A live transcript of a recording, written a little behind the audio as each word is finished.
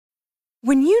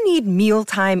When you need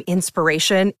mealtime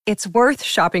inspiration, it's worth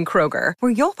shopping Kroger,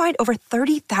 where you'll find over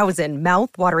 30,000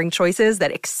 mouth-watering choices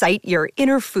that excite your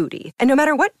inner foodie. And no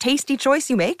matter what tasty choice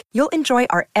you make, you'll enjoy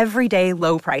our everyday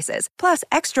low prices, plus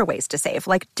extra ways to save,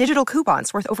 like digital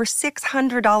coupons worth over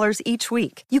 $600 each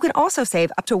week. You can also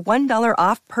save up to $1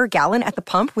 off per gallon at the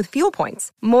pump with fuel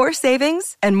points. More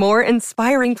savings and more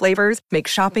inspiring flavors make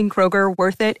shopping Kroger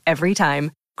worth it every time.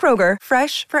 Kroger,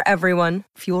 fresh for everyone.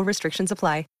 Fuel restrictions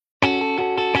apply.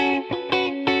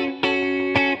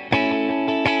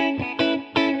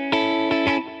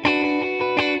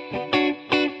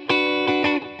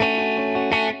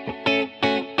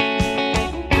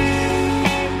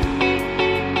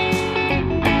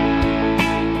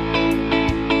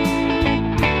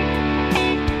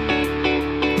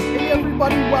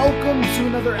 Welcome to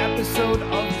another episode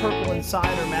of Purple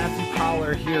Insider. Matthew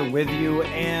Collar here with you.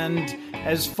 And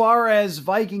as far as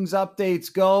Vikings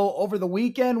updates go, over the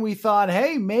weekend we thought,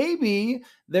 hey, maybe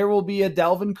there will be a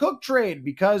Dalvin Cook trade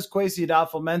because Kwesi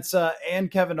Adofo-Mensah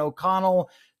and Kevin O'Connell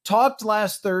talked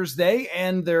last Thursday,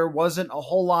 and there wasn't a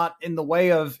whole lot in the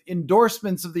way of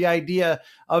endorsements of the idea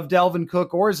of Dalvin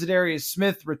Cook or Za'Darius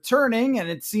Smith returning, and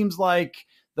it seems like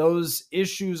those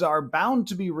issues are bound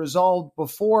to be resolved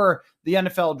before the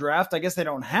NFL draft. I guess they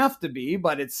don't have to be,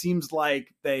 but it seems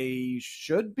like they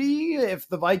should be if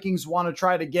the Vikings want to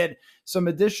try to get some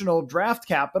additional draft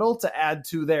capital to add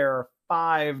to their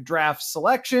 5 draft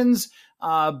selections.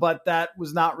 But that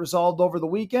was not resolved over the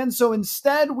weekend. So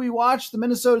instead, we watched the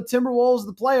Minnesota Timberwolves,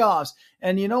 the playoffs.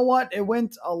 And you know what? It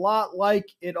went a lot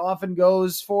like it often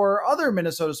goes for other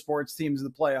Minnesota sports teams in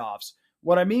the playoffs.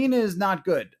 What I mean is not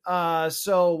good.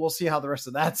 So we'll see how the rest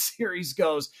of that series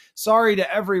goes. Sorry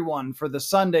to everyone for the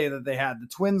Sunday that they had. The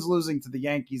Twins losing to the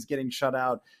Yankees, getting shut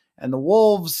out, and the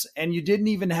Wolves. And you didn't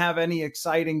even have any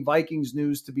exciting Vikings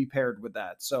news to be paired with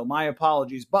that. So my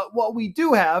apologies. But what we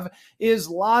do have is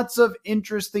lots of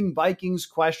interesting Vikings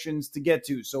questions to get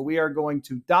to. So we are going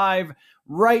to dive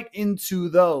right into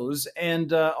those.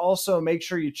 And also make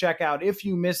sure you check out, if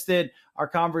you missed it, our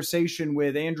conversation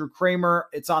with Andrew Kramer.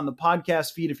 It's on the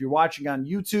podcast feed if you're watching on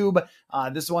YouTube.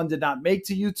 This one did not make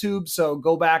to YouTube, so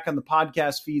go back on the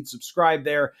podcast feed, subscribe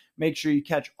there. Make sure you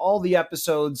catch all the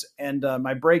episodes, and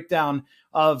my breakdown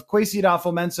of Kwesi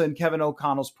Adofo-Mensah and Kevin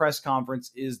O'Connell's press conference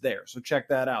is there, so check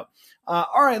that out.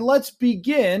 All right, let's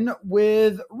begin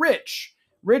with Rich.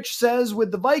 Rich says, with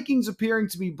the Vikings appearing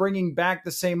to be bringing back the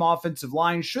same offensive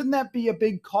line, shouldn't that be a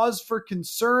big cause for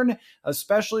concern,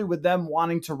 especially with them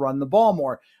wanting to run the ball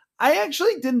more? I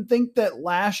actually didn't think that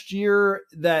last year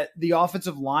that the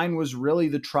offensive line was really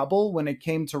the trouble when it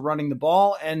came to running the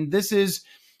ball. And this is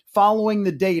following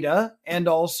the data and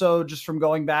also just from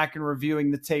going back and reviewing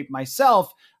the tape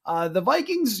myself. The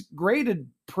Vikings graded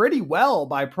pretty well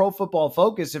by Pro Football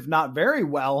Focus, if not very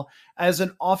well, as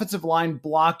an offensive line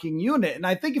blocking unit. And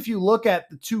I think if you look at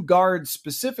the 2 guards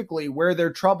specifically where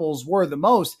their troubles were the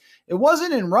most, it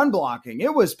wasn't in run blocking.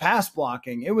 It was pass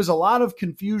blocking. It was a lot of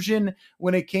confusion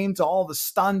when it came to all the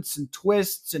stunts and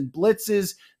twists and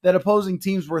blitzes that opposing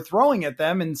teams were throwing at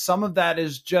them. And some of that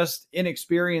is just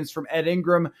inexperience from Ed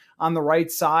Ingram on the right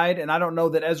side. And I don't know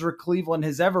that Ezra Cleveland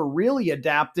has ever really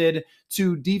adapted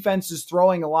to defenses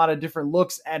throwing a lot of different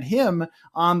looks at him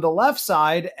on the left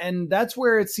side. And that's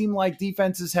where it seemed like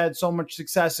defenses had so much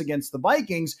success against the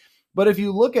Vikings. But if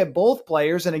you look at both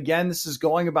players, and again, this is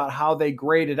going about how they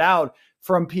graded out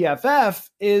from PFF,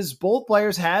 is both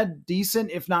players had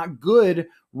decent, if not good,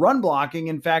 run blocking.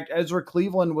 In fact, Ezra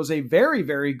Cleveland was a very,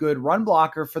 very good run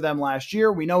blocker for them last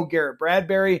year. We know Garrett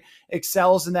Bradbury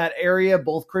excels in that area.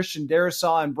 Both Christian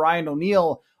Darrisaw and Brian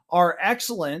O'Neill are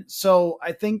excellent. So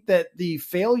I think that the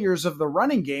failures of the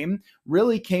running game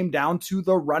really came down to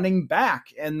the running back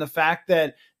and the fact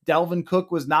that Dalvin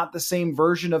Cook was not the same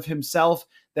version of himself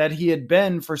that he had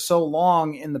been for so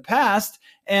long in the past.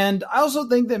 And I also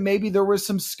think that maybe there was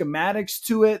some schematics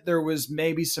to it. There was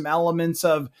maybe some elements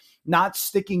of not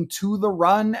sticking to the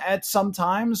run at some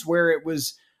times where it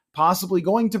was possibly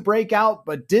going to break out,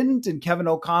 but didn't. And Kevin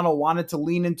O'Connell wanted to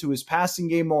lean into his passing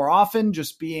game more often,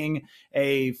 just being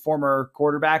a former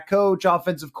quarterback coach,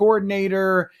 offensive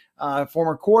coordinator,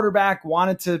 former quarterback,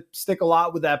 wanted to stick a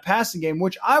lot with that passing game,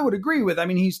 which I would agree with. I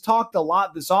mean, he's talked a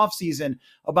lot this offseason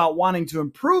about wanting to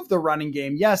improve the running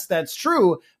game. Yes, that's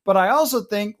true. But I also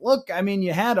think, look, I mean,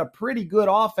 you had a pretty good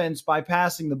offense by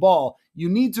passing the ball. You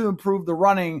need to improve the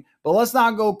running, but let's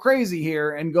not go crazy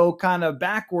here and go kind of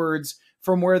backwards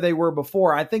from where they were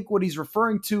before. I think what he's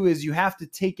referring to is you have to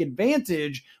take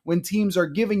advantage when teams are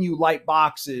giving you light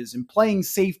boxes and playing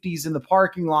safeties in the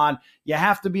parking lot. You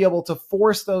have to be able to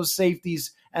force those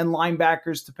safeties and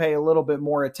linebackers to pay a little bit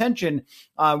more attention,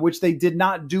 which they did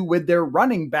not do with their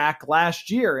running back last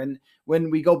year. And when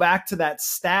we go back to that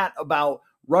stat about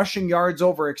rushing yards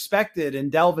over expected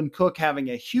and Dalvin Cook having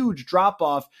a huge drop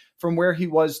off from where he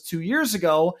was 2 years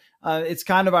ago, it's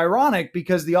kind of ironic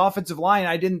because the offensive line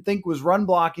I didn't think was run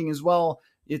blocking as well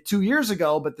 2 years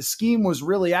ago, but the scheme was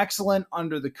really excellent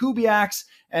under the Kubiaks,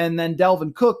 and then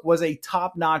Dalvin Cook was a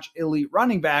top-notch elite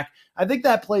running back. I think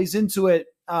that plays into it,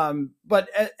 but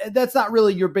that's not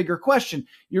really your bigger question.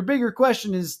 Your bigger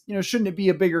question is, shouldn't it be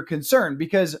a bigger concern?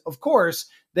 Because, of course,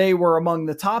 they were among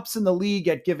the tops in the league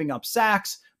at giving up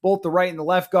sacks. Both the right and the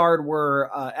left guard were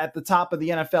at the top of the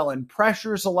NFL in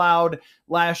pressures allowed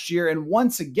last year. And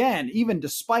once again, even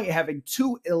despite having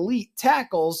two elite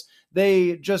tackles,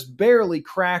 they just barely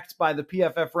cracked by the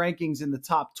PFF rankings in the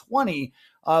top 20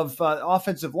 of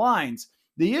offensive lines.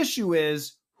 The issue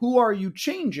is, who are you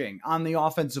changing on the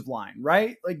offensive line,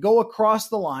 right? Like, go across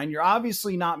the line. You're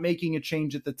obviously not making a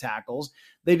change at the tackles.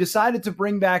 They decided to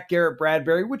bring back Garrett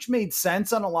Bradbury, which made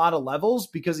sense on a lot of levels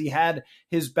because he had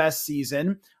his best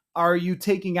season. Are you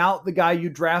taking out the guy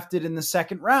you drafted in the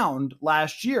second round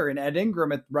last year in Ed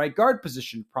Ingram at the right guard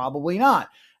position? Probably not.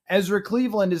 Ezra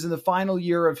Cleveland is in the final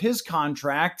year of his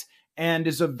contract and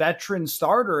is a veteran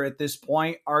starter at this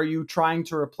point. Are you trying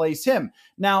to replace him?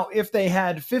 Now, if they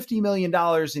had $50 million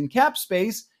in cap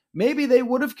space, maybe they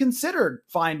would have considered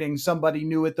finding somebody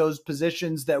new at those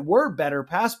positions that were better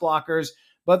pass blockers,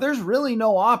 but there's really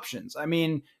no options. I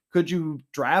mean, could you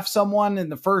draft someone in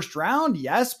the first round?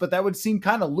 Yes, but that would seem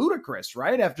kind of ludicrous,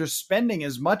 right? After spending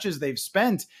as much as they've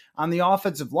spent on the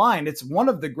offensive line. It's one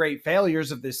of the great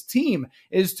failures of this team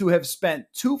is to have spent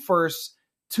 2 firsts,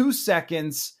 2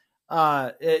 seconds,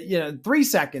 3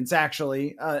 seconds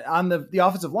actually on the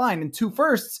offensive line and 2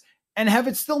 firsts and have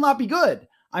it still not be good.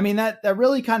 I mean, that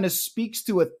really kind of speaks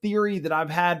to a theory that I've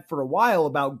had for a while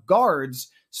about guards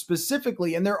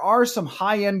specifically, and there are some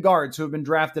high-end guards who have been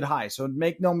drafted high, so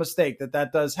make no mistake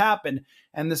that does happen,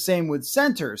 and the same with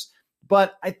centers.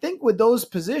 But I think with those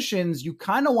positions, you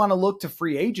kind of want to look to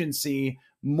free agency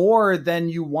more than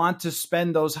you want to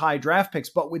spend those high draft picks.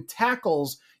 But with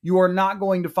tackles, you are not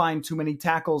going to find too many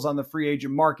tackles on the free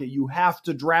agent market. You have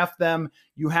to draft them.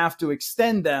 You have to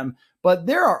extend them. But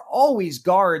there are always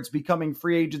guards becoming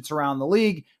free agents around the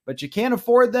league, but you can't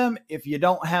afford them if you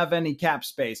don't have any cap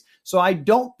space. So I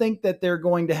don't think that they're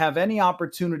going to have any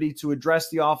opportunity to address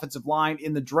the offensive line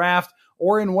in the draft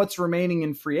or in what's remaining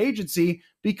in free agency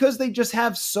because they just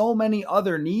have so many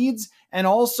other needs. And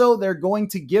also they're going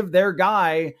to give their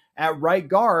guy at right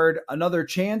guard another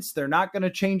chance. They're not going to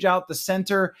change out the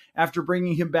center after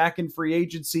bringing him back in free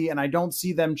agency. And I don't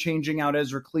see them changing out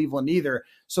Ezra Cleveland either.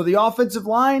 So the offensive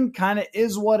line kind of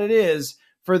is what it is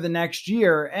for the next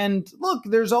year. And look,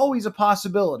 there's always a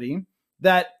possibility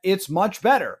that it's much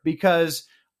better because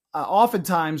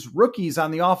oftentimes rookies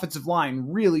on the offensive line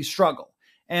really struggle.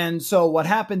 And so what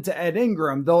happened to Ed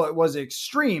Ingram, though it was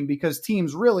extreme because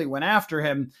teams really went after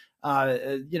him,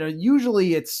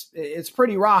 usually it's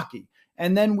pretty rocky.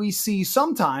 And then we see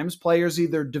sometimes players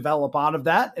either develop out of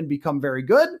that and become very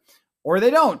good, or they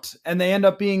don't, and they end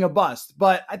up being a bust.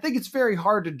 But I think it's very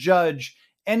hard to judge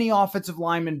any offensive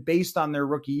lineman based on their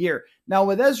rookie year. Now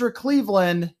with Ezra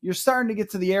Cleveland, you're starting to get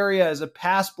to the area as a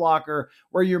pass blocker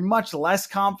where you're much less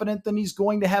confident than he's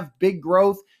going to have big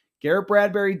growth. Garrett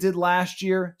Bradbury did last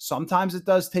year. Sometimes it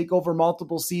does take over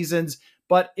multiple seasons.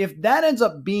 But if that ends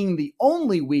up being the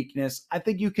only weakness, I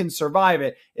think you can survive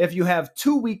it. If you have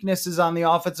 2 weaknesses on the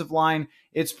offensive line,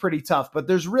 it's pretty tough. But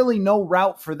there's really no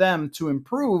route for them to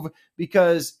improve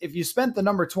because if you spent the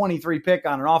number 23 pick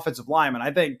on an offensive lineman,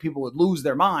 I think people would lose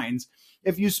their minds.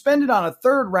 If you spend it on a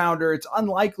third rounder, it's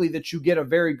unlikely that you get a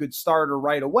very good starter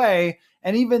right away.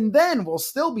 And even then, we'll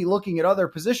still be looking at other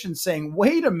positions saying,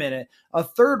 wait a minute, a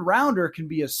third rounder can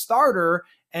be a starter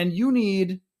and you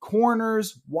need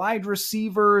corners, wide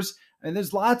receivers, and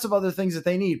there's lots of other things that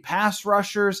they need, pass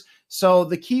rushers. So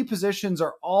the key positions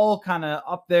are all kind of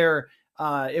up there.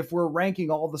 If we're ranking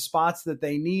all the spots that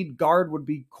they need, guard would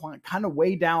be kind of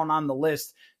way down on the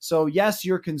list. So yes,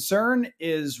 your concern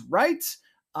is right,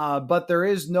 but there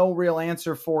is no real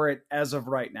answer for it as of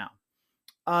right now.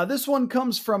 This one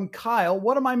comes from Kyle.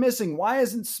 What am I missing? Why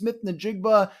isn't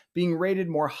Smith-Njigba being rated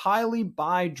more highly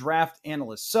by draft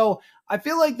analysts? So I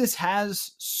feel like this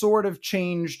has sort of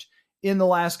changed in the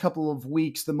last couple of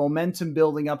weeks, the momentum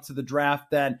building up to the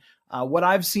draft, that what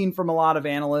I've seen from a lot of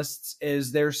analysts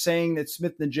is they're saying that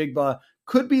Smith-Njigba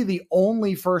could be the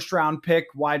only first round pick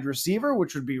wide receiver,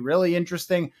 which would be really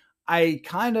interesting. I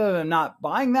kind of am not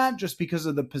buying that just because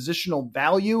of the positional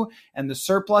value and the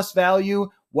surplus value,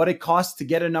 what it costs to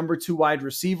get a number 2 wide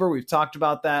receiver. We've talked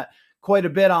about that quite a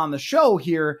bit on the show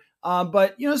here.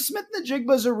 But,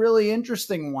 Smith-Njigba is a really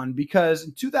interesting one because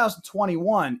in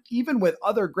 2021, even with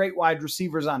other great wide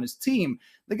receivers on his team,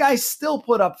 the guy still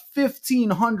put up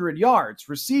 1,500 yards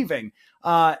receiving.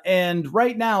 And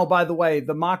right now, by the way,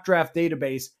 the mock draft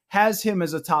database has him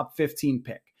as a top 15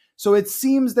 pick. So it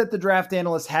seems that the draft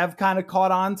analysts have kind of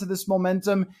caught on to this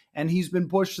momentum and he's been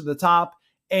pushed to the top.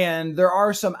 And there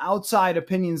are some outside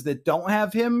opinions that don't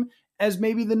have him as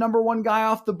maybe the number one guy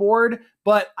off the board,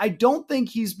 but I don't think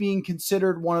he's being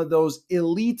considered one of those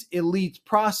elite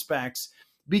prospects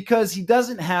because he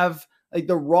doesn't have like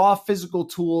the raw physical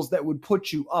tools that would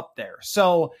put you up there.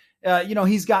 So,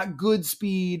 he's got good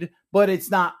speed, but it's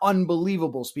not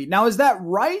unbelievable speed. Now, is that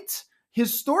right?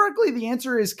 Historically, the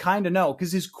answer is kind of no,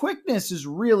 because his quickness is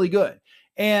really good.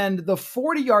 And the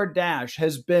 40-yard dash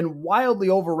has been wildly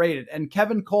overrated. And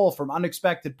Kevin Cole from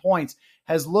Unexpected Points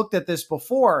has looked at this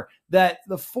before, that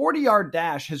the 40-yard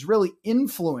dash has really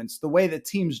influenced the way that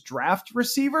teams draft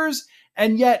receivers,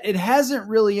 and yet it hasn't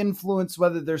really influenced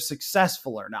whether they're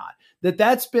successful or not.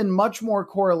 That's been much more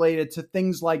correlated to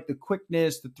things like the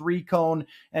quickness, the three cone,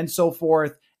 and so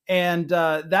forth. And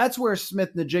that's where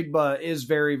Smith-Njigba is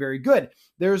very, very good.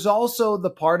 There's also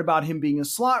the part about him being a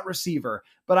slot receiver.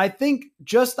 But I think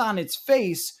just on its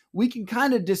face, we can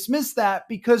kind of dismiss that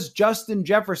because Justin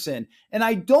Jefferson. And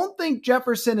I don't think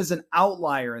Jefferson is an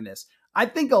outlier in this. I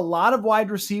think a lot of wide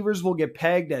receivers will get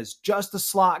pegged as just a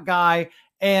slot guy,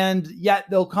 and yet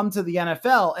they'll come to the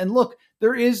NFL. And look,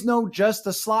 there is no just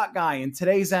a slot guy in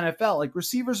today's NFL. Like,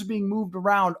 receivers are being moved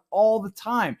around all the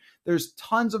time. There's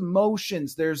tons of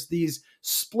motions. There's these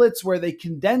splits where they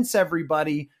condense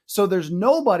everybody. So there's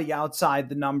nobody outside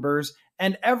the numbers.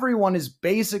 And everyone is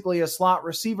basically a slot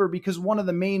receiver because one of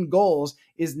the main goals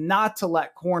is not to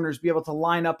let corners be able to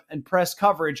line up and press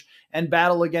coverage and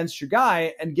battle against your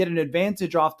guy and get an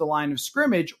advantage off the line of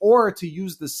scrimmage, or to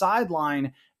use the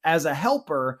sideline as a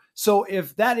helper. So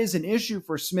if that is an issue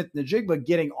for Smith-Njigba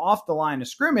getting off the line of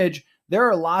scrimmage, there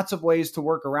are lots of ways to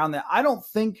work around that. I don't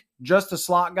think just a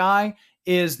slot guy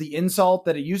is the insult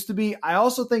that it used to be. I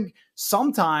also think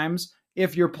sometimes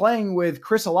if you're playing with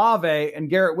Chris Olave and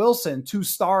Garrett Wilson, two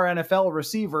star NFL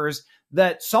receivers,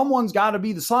 that someone's got to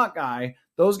be the slot guy.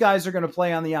 Those guys are going to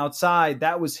play on the outside.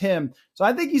 That was him. So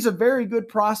I think he's a very good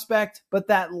prospect, but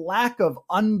that lack of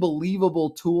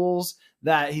unbelievable tools,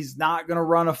 that he's not going to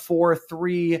run a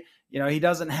 4.3, he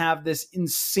doesn't have this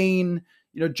insane,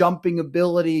 jumping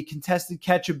ability, contested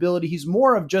catch ability. He's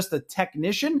more of just a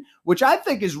technician, which I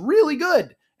think is really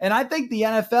good. And I think the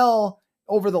NFL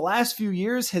over the last few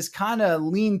years has kind of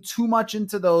leaned too much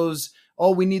into those,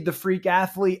 we need the freak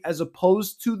athlete, as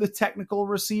opposed to the technical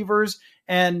receivers.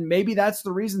 And maybe that's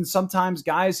the reason sometimes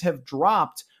guys have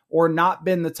dropped or not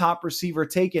been the top receiver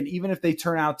taken, even if they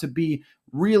turn out to be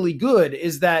really good,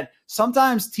 is that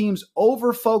sometimes teams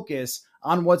over-focus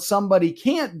on what somebody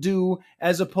can't do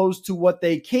as opposed to what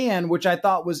they can, which I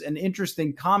thought was an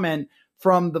interesting comment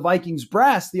from the Vikings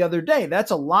brass the other day.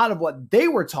 That's a lot of what they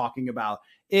were talking about,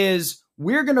 is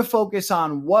we're going to focus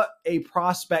on what a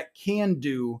prospect can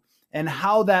do and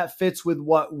how that fits with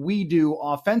what we do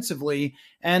offensively.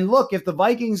 And look, if the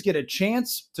Vikings get a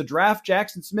chance to draft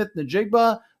Jackson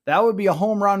Smith-Njigba, that would be a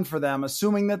home run for them,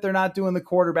 assuming that they're not doing the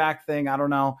quarterback thing. I don't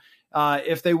know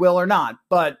if they will or not.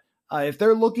 But if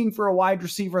they're looking for a wide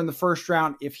receiver in the first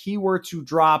round, if he were to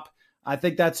drop, I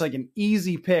think that's like an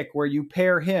easy pick where you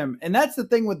pair him. And that's the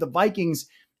thing with the Vikings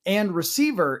and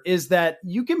receiver, is that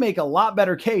you can make a lot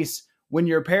better case when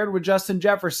you're paired with Justin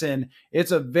Jefferson.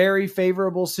 It's a very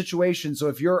favorable situation. So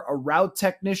if you're a route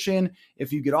technician,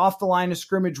 if you get off the line of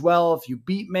scrimmage well, if you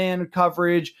beat man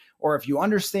coverage, or if you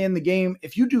understand the game,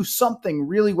 if you do something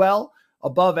really well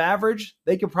above average,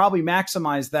 they could probably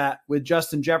maximize that with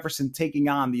Justin Jefferson taking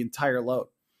on the entire load.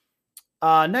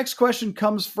 Next question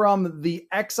comes from the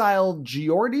Exiled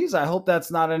Geordies. I hope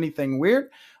that's not anything weird.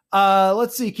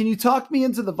 Let's see. Can you talk me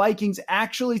into the Vikings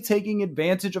actually taking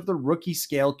advantage of the rookie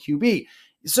scale QB?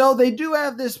 So they do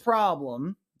have this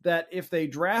problem that if they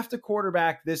draft a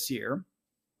quarterback this year,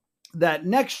 that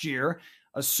next year,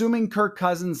 assuming Kirk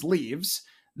Cousins leaves,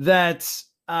 that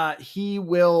he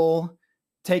will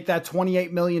take that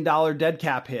 $28 million dead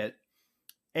cap hit.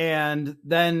 And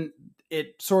then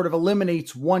it sort of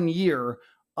eliminates 1 year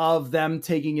of them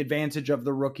taking advantage of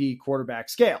the rookie quarterback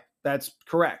scale. That's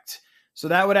correct. So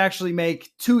that would actually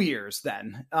make 2 years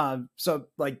then. So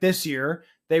like this year,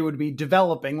 they would be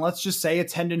developing, let's just say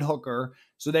it's Hendon Hooker.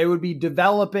 So they would be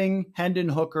developing Hendon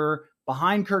Hooker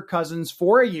behind Kirk Cousins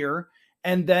for a year.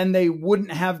 And then they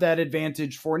wouldn't have that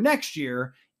advantage for next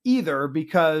year either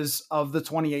because of the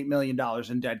 $28 million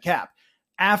in dead cap.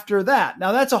 after that.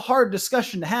 Now, that's a hard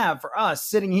discussion to have for us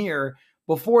sitting here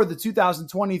before the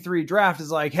 2023 draft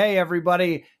is like, hey,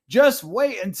 everybody, just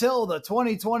wait until the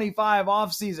 2025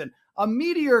 offseason. A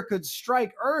meteor could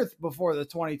strike Earth before the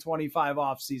 2025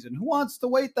 offseason. Who wants to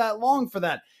wait that long for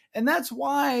that? And that's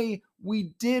why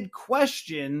we did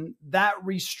question that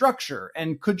restructure.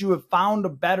 And could you have found a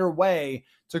better way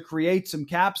to create some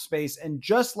cap space and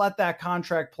just let that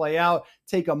contract play out,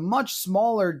 take a much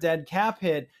smaller dead cap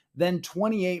hit than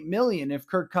 $28 million if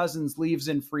Kirk Cousins leaves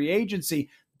in free agency?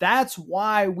 That's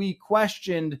why we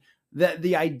questioned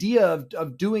the idea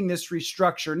of doing this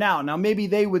restructure now. Now, maybe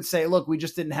they would say, look, we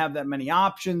just didn't have that many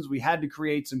options. We had to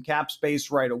create some cap space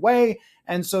right away.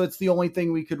 And so it's the only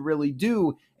thing we could really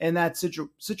do in that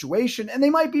situation. And they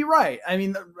might be right. I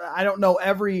mean, I don't know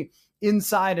every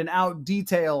inside and out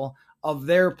detail of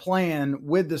their plan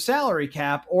with the salary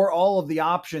cap or all of the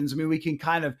options. I mean, we can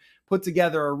kind of put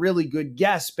together a really good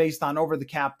guess based on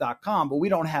overthecap.com, but we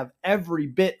don't have every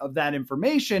bit of that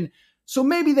information. So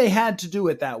maybe they had to do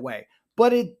it that way,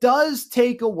 but it does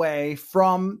take away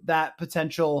from that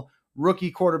potential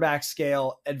rookie quarterback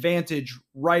scale advantage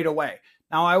right away.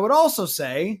 Now, I would also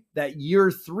say that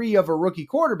year 3 of a rookie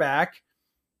quarterback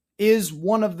is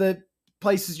one of the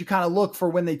places you kind of look for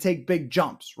when they take big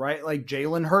jumps, right? Like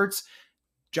Jalen Hurts,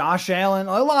 Josh Allen,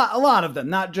 a lot of them,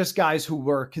 not just guys who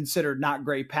were considered not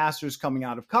great passers coming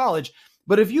out of college.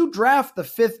 But if you draft the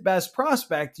 5th best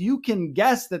prospect, you can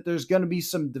guess that there's going to be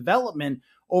some development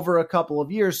over a couple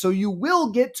of years. So you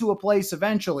will get to a place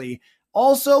eventually.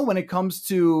 Also, when it comes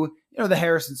to, the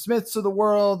Harrison Smiths of the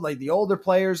world, like the older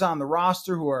players on the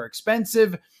roster who are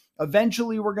expensive,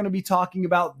 eventually we're going to be talking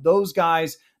about those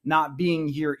guys not being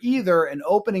here either and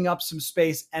opening up some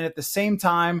space. And at the same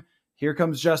time, here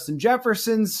comes Justin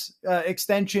Jefferson's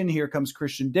extension. Here comes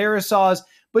Christian Darrisaw's.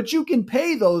 But you can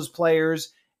pay those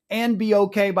players and be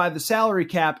okay by the salary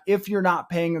cap if you're not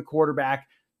paying a quarterback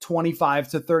 25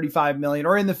 to 35 million,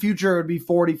 or in the future, it would be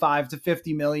 45 to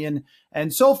 50 million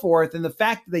and so forth. And the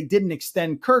fact that they didn't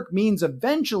extend Kirk means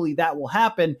eventually that will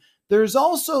happen. There's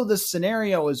also the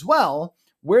scenario as well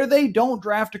where they don't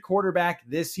draft a quarterback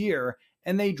this year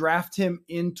and they draft him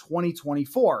in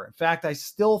 2024. In fact, I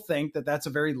still think that that's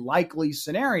a very likely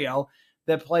scenario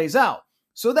that plays out.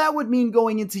 So that would mean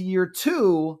going into year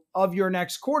 2 of your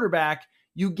next quarterback,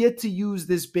 you get to use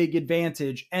this big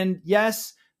advantage. And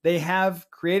yes, they have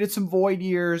created some void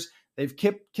years. They've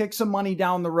kicked some money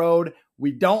down the road.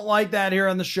 We don't like that here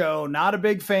on the show. Not a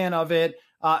big fan of it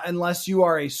unless you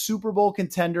are a Super Bowl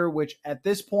contender, which at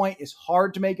this point is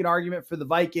hard to make an argument for the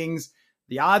Vikings.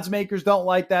 The odds makers don't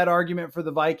like that argument for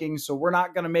the Vikings, so we're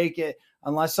not going to make it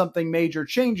unless something major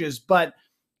changes. But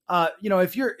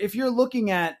if you're looking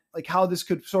at like how this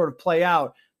could sort of play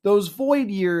out, those void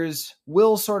years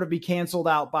will sort of be canceled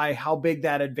out by how big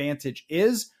that advantage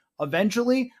is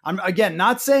eventually. I'm, again,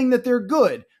 not saying that they're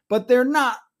good, but they're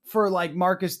not for like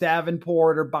Marcus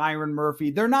Davenport or Byron Murphy.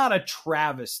 They're not a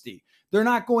travesty. They're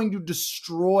not going to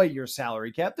destroy your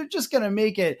salary cap. They're just going to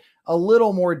make it a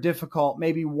little more difficult.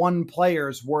 Maybe one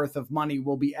player's worth of money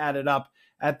will be added up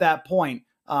at that point.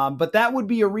 But that would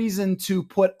be a reason to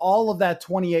put all of that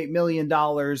 $28 million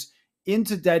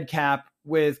into dead cap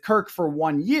with Kirk for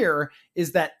 1 year,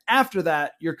 is that after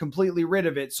that, you're completely rid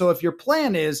of it. So if your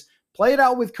plan is play it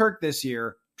out with Kirk this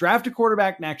year, draft a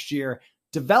quarterback next year,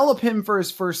 develop him for his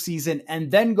first season,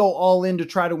 and then go all in to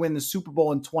try to win the Super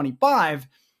Bowl in 25,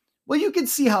 well, you can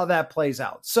see how that plays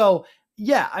out. So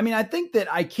yeah, I mean, I think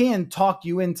that I can talk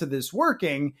you into this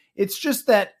working. It's just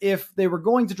that if they were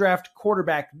going to draft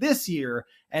quarterback this year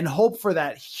and hope for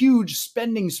that huge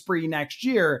spending spree next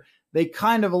year, they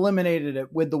kind of eliminated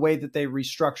it with the way that they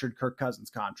restructured Kirk Cousins'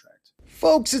 contract.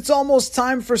 Folks, it's almost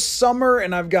time for summer,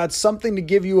 and I've got something to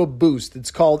give you a boost. It's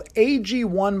called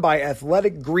AG1 by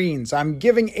Athletic Greens. I'm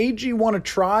giving AG1 a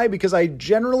try because I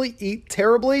generally eat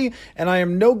terribly, and I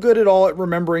am no good at all at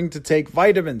remembering to take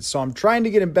vitamins. So I'm trying to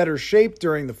get in better shape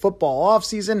during the football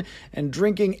offseason, and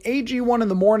drinking AG1 in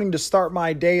the morning to start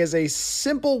my day is a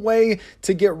simple way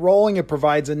to get rolling. It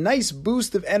provides a nice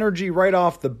boost of energy right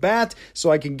off the bat,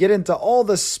 so I can get into all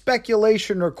the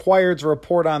speculation required to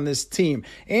report on this team.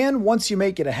 And once you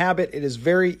make it a habit, it is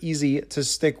very easy to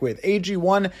stick with.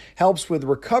 AG1 helps with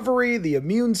recovery, the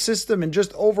immune system, and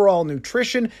just overall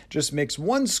nutrition. Just mix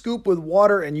 1 scoop with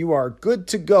water and you are good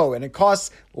to go. And it costs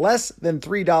less than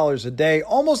 $3 a day,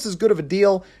 almost as good of a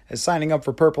deal as signing up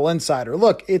for Purple Insider.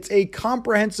 Look, it's a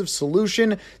comprehensive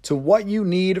solution to what you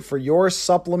need for your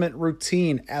supplement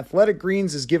routine. Athletic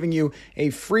Greens is giving you a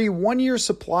free 1-year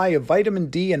supply of vitamin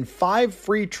D and 5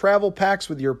 free travel packs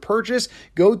with your purchase.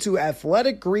 Go to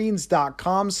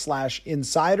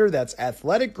athleticgreens.com/insider. That's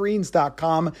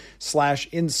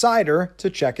athleticgreens.com/insider to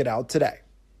check it out today.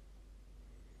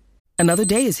 Another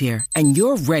day is here, and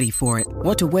you're ready for it.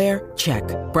 What to wear? Check.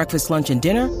 Breakfast, lunch, and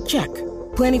dinner? Check.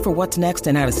 Planning for what's next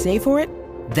and how to save for it?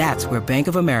 That's where Bank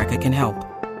of America can help.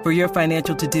 For your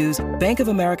financial to-dos, Bank of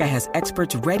America has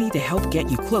experts ready to help get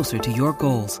you closer to your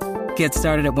goals. Get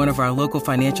started at one of our local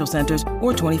financial centers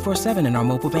or 24/7 in our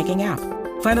mobile banking app.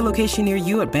 Find a location near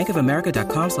you at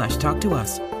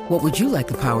bankofamerica.com/talktous. What would you like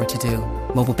the power to do?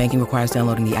 Mobile banking requires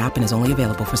downloading the app and is only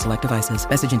available for select devices.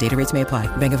 Message and data rates may apply.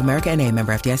 Bank of America N.A.,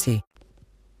 member FDIC.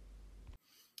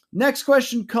 Next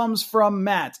question comes from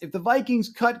Matt. If the Vikings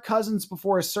cut Cousins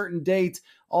before a certain date,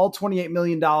 all $28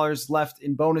 million left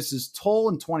in bonuses toll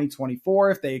in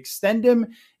 2024. If they extend him,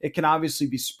 it can obviously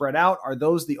be spread out. Are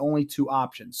those the only two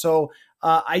options? So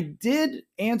I did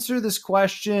answer this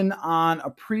question on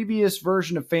a previous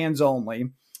version of Fans Only,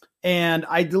 and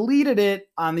I deleted it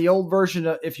on the old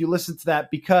version if you listen to that,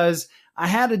 because I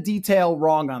had a detail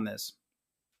wrong on this.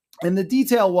 And the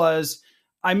detail was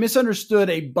I misunderstood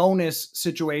a bonus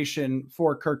situation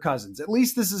for Kirk Cousins. At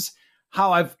least this is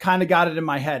how I've kind of got it in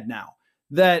my head now,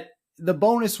 that the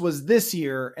bonus was this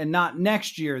year and not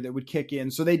next year that would kick in.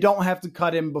 So they don't have to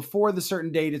cut him before the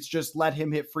certain date. It's just let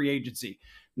him hit free agency.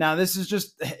 Now, this is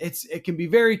just, it can be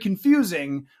very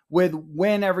confusing with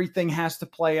when everything has to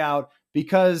play out,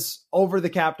 because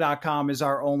overthecap.com is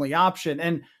our only option.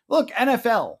 And look,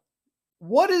 NFL,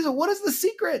 what is the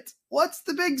secret? What's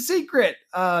the big secret?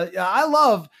 I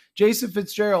love Jason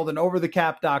Fitzgerald and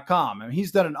overthecap.com. I mean,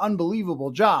 he's done an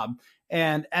unbelievable job,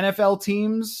 and NFL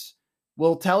teams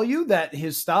will tell you that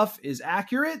his stuff is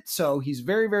accurate. So he's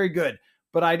very, very good.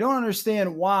 But I don't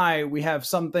understand why we have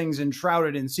some things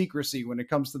enshrouded in secrecy when it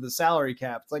comes to the salary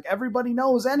cap. It's like everybody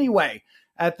knows anyway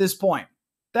at this point.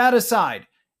 That aside,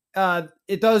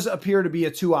 it does appear to be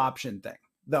a 2-option thing,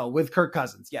 though, with Kirk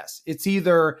Cousins. Yes, it's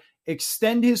either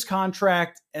extend his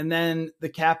contract and then the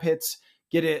cap hits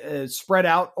get it spread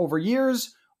out over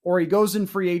years, or he goes in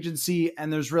free agency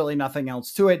and there's really nothing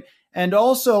else to it. And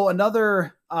also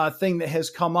another thing that has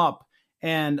come up,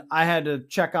 and I had to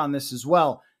check on this as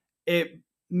well. It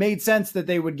made sense that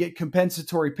they would get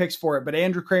compensatory picks for it. But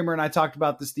Andrew Kramer and I talked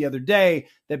about this the other day,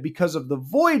 that because of the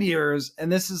void years,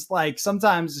 and this is like,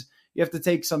 sometimes you have to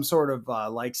take some sort of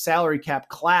like salary cap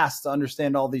class to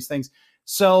understand all these things.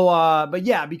 So, but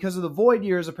yeah, because of the void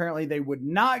years, apparently they would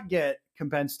not get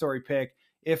compensatory pick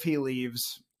if he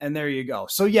leaves. And there you go.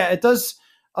 So yeah, it does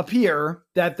appear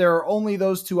that there are only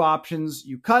those two options.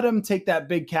 You cut him, take that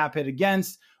big cap hit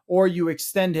against, or you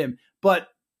extend him. But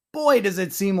boy, does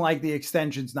it seem like the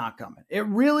extension's not coming. It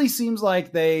really seems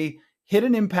like they hit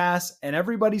an impasse and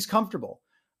everybody's comfortable.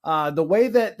 The way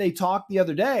that they talked the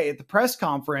other day at the press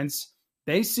conference,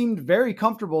 they seemed very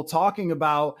comfortable talking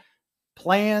about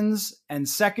plans and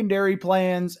secondary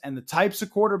plans and the types of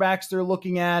quarterbacks they're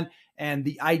looking at and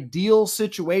the ideal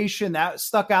situation. That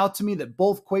stuck out to me, that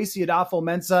both Kwesi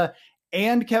Adolfo-Mensah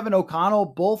and Kevin O'Connell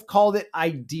both called it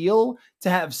ideal to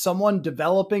have someone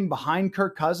developing behind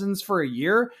Kirk Cousins for a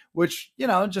year, which, you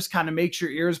know, just kind of makes your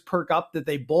ears perk up that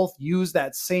they both use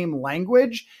that same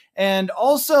language. And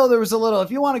also there was a little,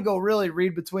 if you want to go really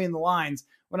read between the lines,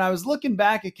 when I was looking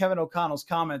back at Kevin O'Connell's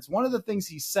comments, one of the things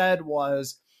he said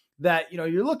was that, you know,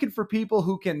 you're looking for people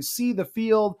who can see the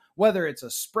field, whether it's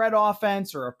a spread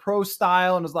offense or a pro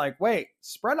style. And it's like, wait,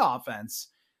 spread offense?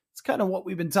 It's kind of what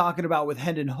we've been talking about with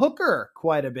Hendon Hooker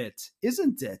quite a bit,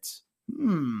 isn't it?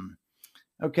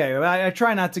 Okay, I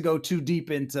try not to go too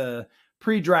deep into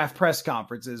pre-draft press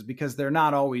conferences because they're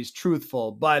not always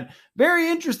truthful, but very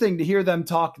interesting to hear them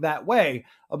talk that way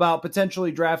about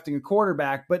potentially drafting a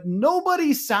quarterback, but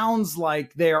nobody sounds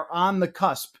like they're on the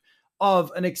cusp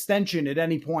of an extension at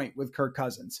any point with Kirk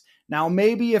Cousins. Now,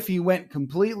 maybe if he went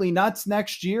completely nuts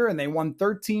next year and they won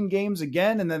 13 games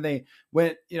again, and then they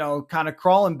went, you know, kind of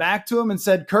crawling back to him and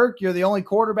said, Kirk, you're the only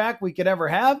quarterback we could ever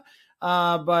have.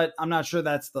 But I'm not sure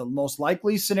that's the most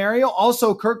likely scenario.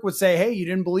 Also, Kirk would say, hey, you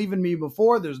didn't believe in me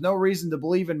before. There's no reason to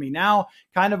believe in me now.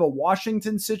 Kind of a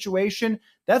Washington situation.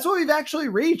 That's what we've actually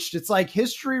reached. It's like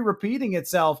history repeating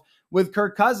itself with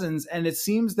Kirk Cousins. And it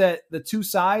seems that the two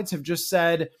sides have just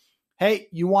said, hey,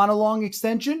 you want a long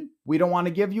extension? We don't want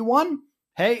to give you one.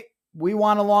 Hey, we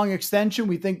want a long extension.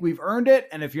 We think we've earned it.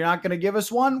 And if you're not going to give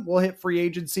us one, we'll hit free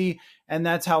agency. And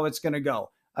that's how it's going to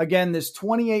go. Again, this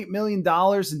 $28 million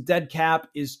in dead cap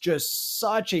is just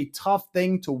such a tough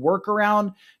thing to work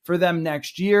around for them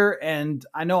next year. And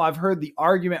I know I've heard the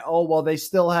argument, oh, well, they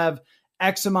still have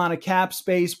X amount of cap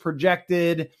space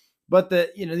projected, but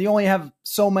they only have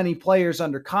so many players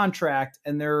under contract,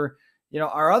 and there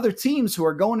are other teams who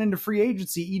are going into free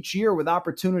agency each year with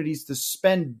opportunities to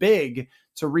spend big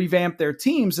to revamp their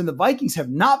teams. And the Vikings have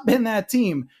not been that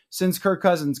team since Kirk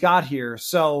Cousins got here.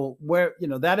 So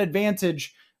that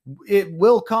advantage, it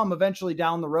will come eventually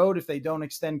down the road if they don't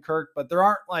extend Kirk, but there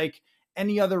aren't like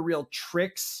any other real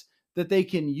tricks that they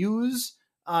can use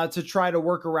to try to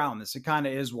work around this. It kind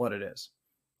of is what it is.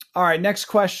 All right. Next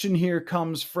question here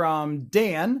comes from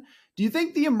Dan. Do you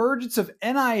think the emergence of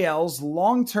NILs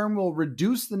long-term will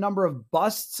reduce the number of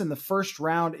busts in the first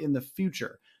round in the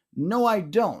future? No, I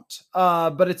don't.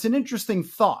 But it's an interesting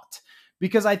thought,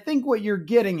 because I think what you're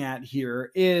getting at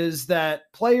here is that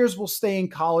players will stay in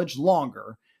college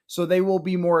longer, so they will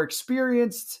be more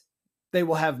experienced. They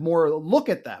will have more look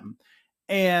at them,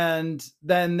 and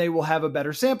then they will have a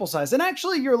better sample size. And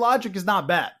actually, your logic is not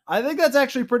bad. I think that's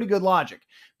actually pretty good logic,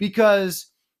 because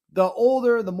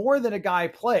the more that a guy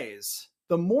plays,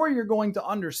 the more you're going to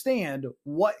understand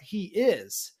what he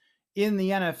is in the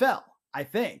NFL, I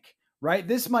think, right?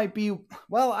 This might be,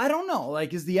 well, I don't know.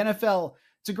 Like, is the NFL,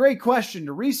 it's a great question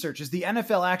to research. Is the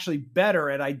NFL actually better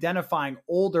at identifying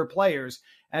older players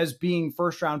as being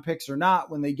first round picks or not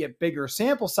when they get bigger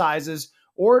sample sizes,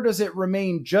 or does it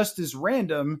remain just as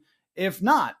random if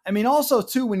not? I mean, also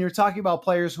too, when you're talking about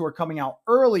players who are coming out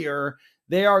earlier,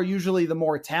 they are usually the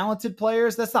more talented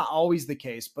players. That's not always the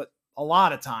case, but a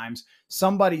lot of times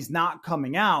somebody's not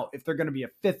coming out if they're going to be a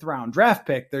 5th round draft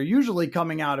pick. They're usually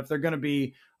coming out if they're going to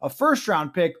be a 1st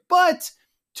round pick. But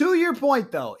to your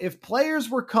point though, if players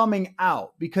were coming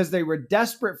out because they were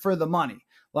desperate for the money,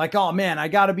 like, oh man, I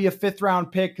got to be a 5th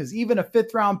round pick because even a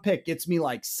 5th round pick gets me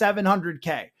like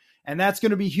 $700K. And that's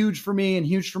going to be huge for me and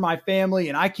huge for my family.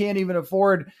 And I can't even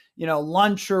afford,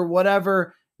 lunch or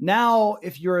whatever. Now,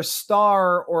 if you're a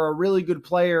star or a really good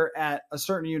player at a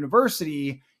certain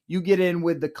university, you get in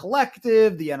with the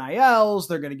collective, the NILs,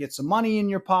 they're going to get some money in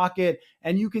your pocket.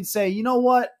 And you can say, you know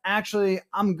what, actually,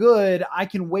 I'm good. I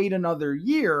can wait another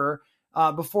year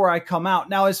before I come out.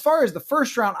 Now, as far as the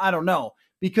first round, I don't know.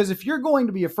 Because if you're going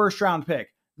to be a first round pick,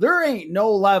 there ain't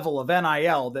no level of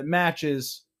NIL that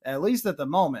matches, at least at the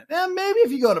moment. And maybe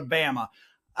if you go to Bama,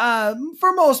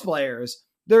 for most players,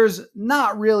 there's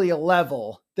not really a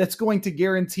level that's going to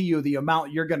guarantee you the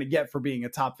amount you're going to get for being a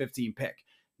top 15 pick.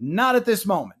 Not at this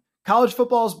moment. College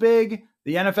football is big.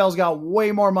 The NFL's got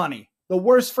way more money. The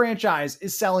worst franchise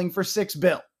is selling for $6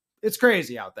 billion. It's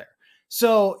crazy out there.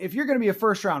 So if you're going to be a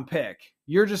first round pick,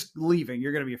 you're just leaving.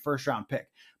 You're going to be a first round pick.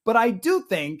 But I do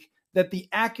think that the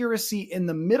accuracy in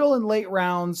the middle and late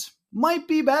rounds might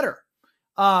be better.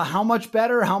 How much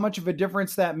better, how much of a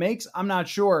difference that makes, I'm not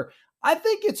sure. I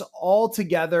think it's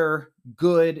altogether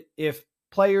good if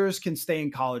players can stay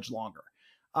in college longer.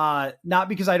 Not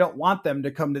because I don't want them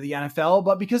to come to the NFL,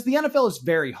 but because the NFL is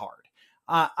very hard.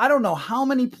 I don't know how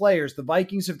many players the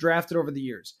Vikings have drafted over the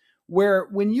years where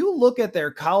when you look at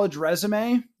their college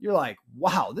resume, you're like,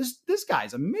 wow, this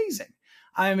guy's amazing.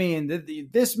 I mean,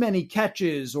 this many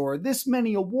catches or this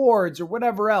many awards or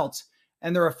whatever else,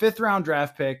 and they're a 5th round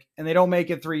draft pick and they don't make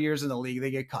it 3 years in the league,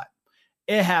 they get cut.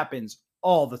 It happens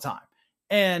all the time.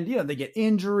 And, they get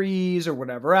injuries or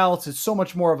whatever else. It's so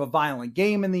much more of a violent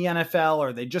game in the NFL,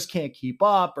 or they just can't keep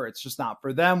up, or it's just not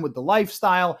for them with the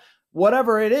lifestyle,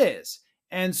 whatever it is.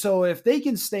 And so if they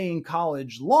can stay in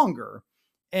college longer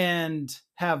and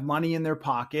have money in their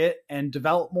pocket and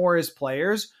develop more as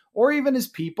players, or even as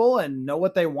people, and know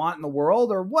what they want in the world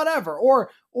or whatever,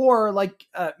 or like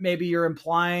maybe you're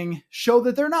implying, show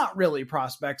that they're not really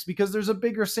prospects because there's a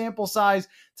bigger sample size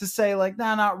to say like,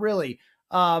 nah, not really.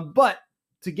 But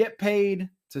to get paid,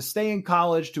 to stay in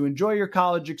college, to enjoy your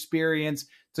college experience,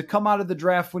 to come out of the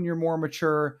draft when you're more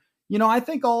mature, I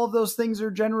think all of those things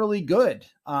are generally good.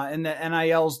 And the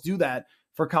NILs do that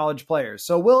for college players.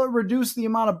 So will it reduce the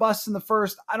amount of busts in the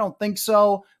first? I don't think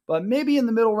so, but maybe in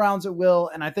the middle rounds it will.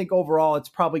 And I think overall it's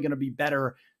probably going to be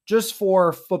better just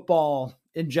for football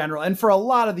in general and for a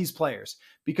lot of these players,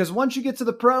 because once you get to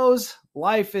the pros,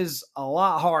 life is a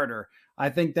lot harder, I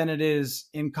think, than it is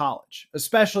in college,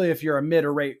 especially if you're a mid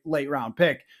or late round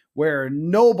pick where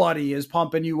nobody is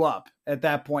pumping you up at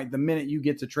that point the minute you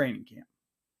get to training camp.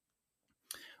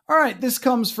 All right, this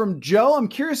comes from Joe. I'm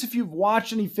curious if you've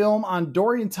watched any film on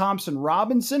Dorian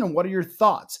Thompson-Robinson, and what are your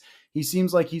thoughts? He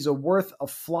seems like he's worth a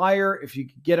flyer if you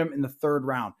could get him in the 3rd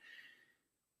round.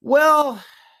 Well,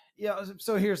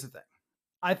 so here's the thing.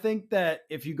 I think that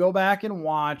if you go back and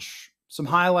watch some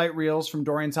highlight reels from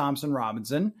Dorian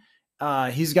Thompson-Robinson,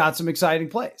 he's got some exciting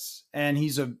plays, and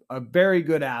he's a very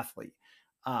good athlete.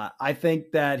 I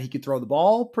think that he could throw the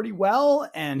ball pretty well,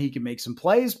 and he can make some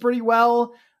plays pretty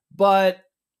well, but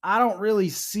I don't really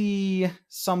see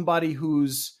somebody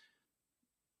who's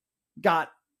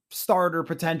got starter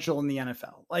potential in the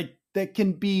NFL. Like, that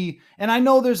can be, and I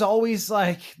know there's always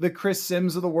like the Chris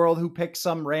Sims of the world who picks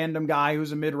some random guy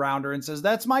who's a mid-rounder and says,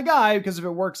 that's my guy, because if it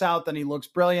works out, then he looks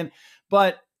brilliant.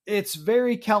 But it's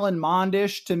very Kellen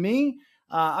Mondish to me.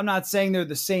 I'm not saying they're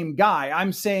the same guy.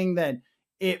 I'm saying that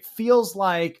it feels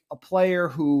like a player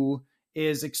who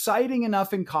is exciting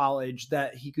enough in college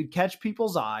that he could catch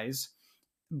people's eyes.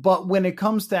 But when it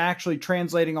comes to actually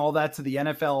translating all that to the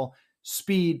NFL,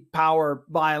 speed, power,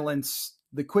 violence,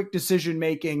 the quick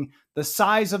decision-making, the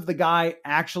size of the guy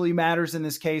actually matters in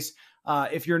this case.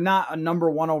 If you're not a number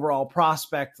one overall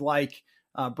prospect like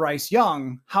Bryce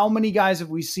Young, how many guys have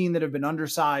we seen that have been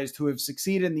undersized who have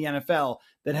succeeded in the NFL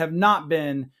that have not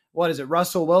been,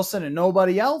 Russell Wilson and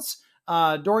nobody else?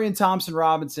 Dorian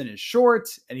Thompson-Robinson is short,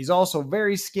 and he's also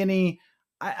very skinny.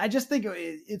 I just think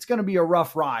it's going to be a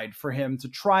rough ride for him to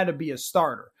try to be a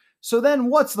starter. So then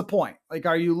what's the point? Like,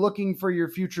 are you looking for your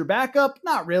future backup?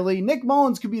 Not really. Nick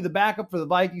Mullins could be the backup for the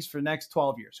Vikings for the next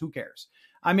 12 years. Who cares?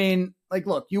 I mean, like,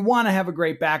 look, you want to have a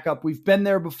great backup. We've been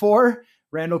there before.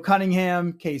 Randall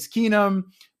Cunningham, Case Keenum.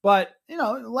 But,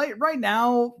 like right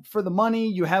now, for the money,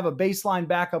 you have a baseline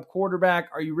backup quarterback.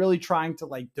 Are you really trying to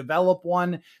like develop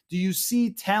one? Do you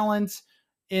see talent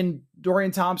in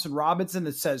Dorian Thompson-Robinson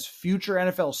that says future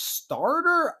NFL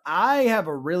starter? I have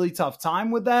a really tough time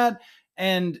with that.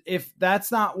 And if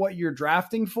that's not what you're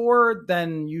drafting for,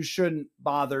 then you shouldn't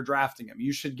bother drafting him.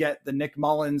 You should get the Nick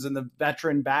Mullins and the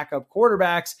veteran backup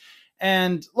quarterbacks.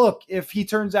 And look, if he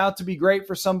turns out to be great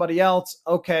for somebody else,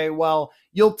 okay, well,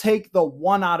 you'll take the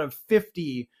 1 out of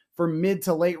 50 for mid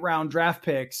to late round draft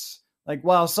picks. Like,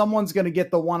 well, someone's going to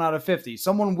get the 1 out of 50.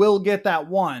 Someone will get that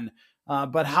one.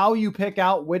 But how you pick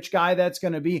out which guy that's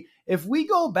going to be, if we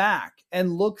go back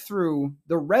and look through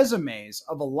the resumes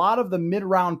of a lot of the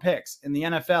mid-round picks in the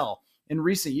NFL in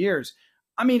recent years,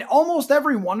 I mean, almost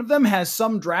every one of them has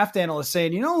some draft analyst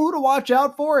saying, you know who to watch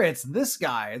out for? It's this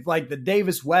guy. It's like the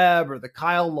Davis Webb or the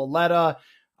Kyle Laletta.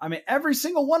 I mean, every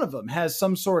single one of them has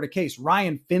some sort of case.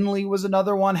 Ryan Finley was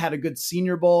another one, had a good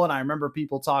Senior Bowl, and I remember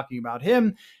people talking about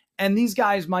him. And these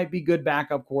guys might be good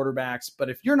backup quarterbacks, but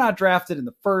if you're not drafted in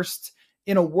the first,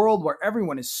 in a world where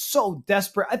everyone is so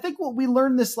desperate, I think what we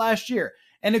learned this last year,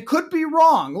 and it could be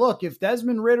wrong. Look, if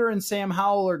Desmond Ridder and Sam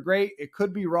Howell are great, it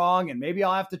could be wrong. And maybe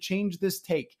I'll have to change this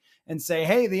take and say,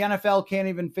 hey, the NFL can't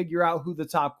even figure out who the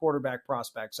top quarterback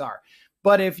prospects are.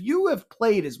 But if you have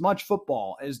played as much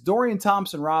football as Dorian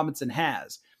Thompson-Robinson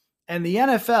has, and the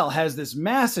NFL has this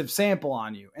massive sample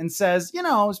on you and says,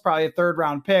 it's probably a 3rd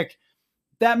round pick,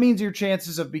 that means your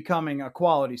chances of becoming a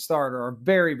quality starter are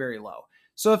very, very low.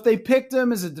 So if they picked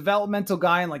him as a developmental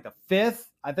guy in like the 5th,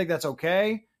 I think that's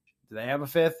okay. Do they have a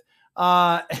 5th?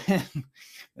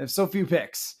 They have so few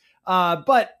picks.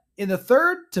 But in the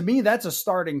 3rd, to me, that's a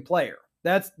starting player.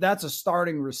 That's a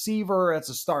starting receiver. That's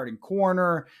a starting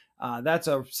corner. That's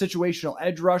a situational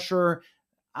edge rusher.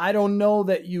 I don't know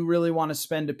that you really want to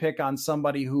spend a pick on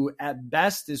somebody who at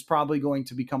best is probably going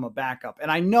to become a backup. And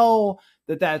I know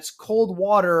that that's cold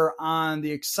water on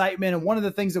the excitement. And one of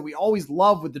the things that we always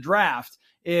love with the draft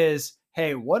is,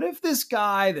 hey, what if this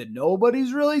guy that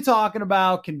nobody's really talking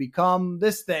about can become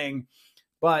this thing?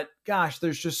 But gosh,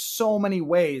 there's just so many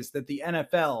ways that the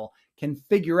NFL can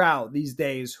figure out these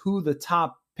days who the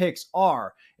top picks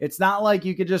are. It's not like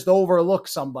you could just overlook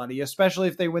somebody, especially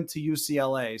if they went to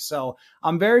UCLA. So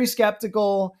I'm very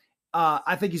skeptical.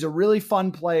 I think he's a really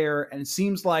fun player, and it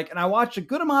seems like, and I watched a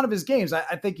good amount of his games.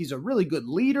 I think he's a really good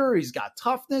leader. He's got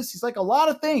toughness. He's like a lot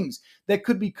of things that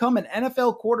could become an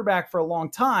NFL quarterback for a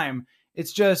long time.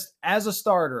 It's just as a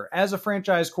starter, as a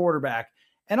franchise quarterback.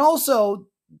 And also,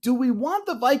 do we want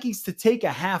the Vikings to take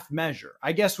a half measure?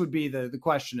 I guess would be the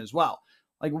question as well.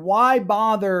 Like, why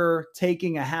bother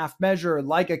taking a half measure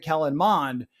like a Kellen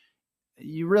Mond?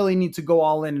 You really need to go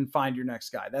all in and find your next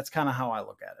guy. That's kind of how I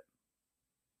look at it.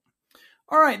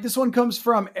 All right, this one comes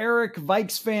from Eric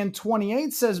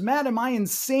VikesFan28. Says, Matt, am I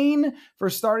insane for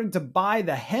starting to buy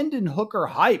the Hendon Hooker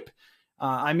hype?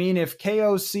 I mean, if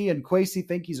KOC and Kwesi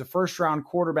think he's a first-round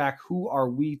quarterback, who are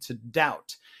we to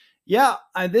doubt? Yeah,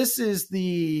 this is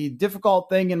the difficult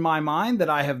thing in my mind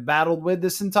that I have battled with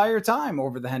this entire time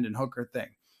over the Hendon Hooker thing.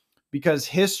 Because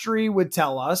history would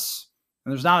tell us,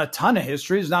 and there's not a ton of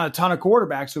history, there's not a ton of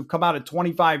quarterbacks who've come out at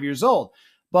 25 years old,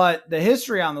 but the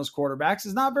history on those quarterbacks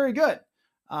is not very good.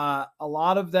 A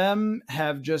lot of them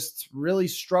have just really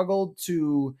struggled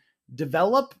to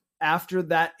develop after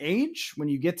that age, when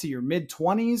you get to your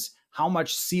mid-20s, how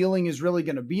much ceiling is really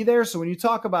going to be there. So when you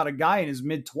talk about a guy in his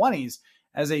mid-20s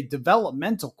as a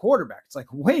developmental quarterback, it's like,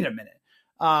 wait a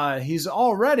minute. He's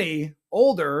already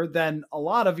older than a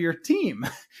lot of your team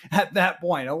at that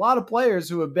point. A lot of players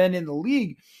who have been in the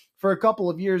league for a couple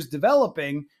of years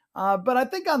developing. But I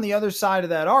think on the other side of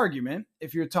that argument,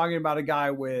 if you're talking about a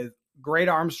guy with great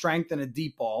arm strength and a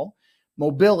deep ball,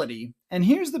 mobility, and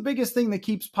here's the biggest thing that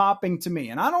keeps popping to me,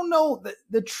 and I don't know,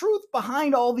 the truth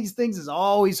behind all these things is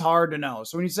always hard to know.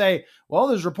 So when you say, well,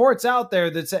 there's reports out there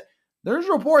that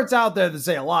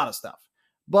say a lot of stuff,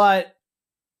 but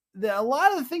a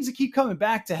lot of the things that keep coming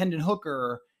back to Hendon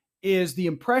Hooker is the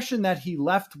impression that he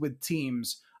left with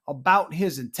teams about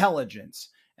his intelligence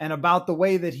and about the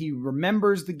way that he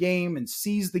remembers the game and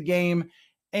sees the game.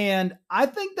 And I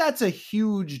think that's a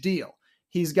huge deal.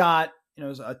 He's got,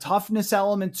 a toughness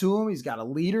element to him. He's got a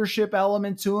leadership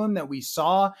element to him that we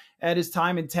saw at his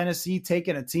time in Tennessee,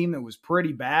 taking a team that was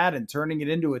pretty bad and turning it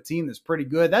into a team that's pretty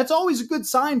good. That's always a good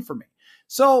sign for me.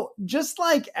 So just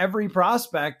like every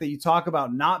prospect that you talk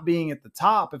about not being at the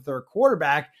top, if they're a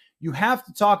quarterback, you have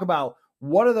to talk about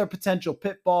what are their potential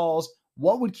pitfalls,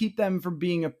 what would keep them from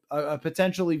being a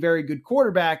potentially very good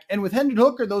quarterback. And with Hendon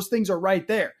Hooker, those things are right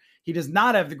there. He does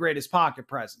not have the greatest pocket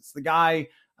presence. The guy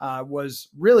was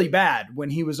really bad when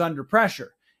he was under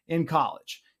pressure in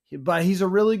college, but he's a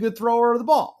really good thrower of the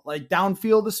ball, like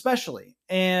downfield especially.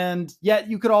 And yet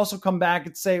you could also come back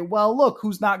and say, well, look,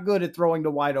 who's not good at throwing to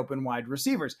wide open wide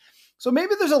receivers? So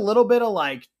maybe there's a little bit of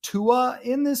like Tua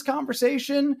in this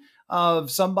conversation of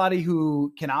somebody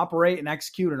who can operate and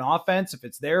execute an offense if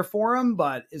it's there for him,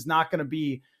 but is not going to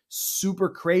be super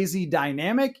crazy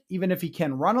dynamic, even if he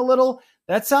can run a little.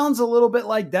 That sounds a little bit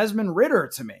like Desmond Ridder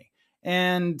to me.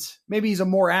 And maybe he's a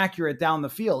more accurate down the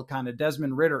field, kind of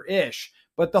Desmond Ridder-ish.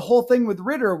 But the whole thing with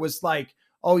Ridder was like,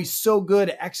 oh, he's so good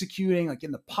at executing like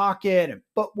in the pocket and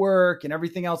footwork and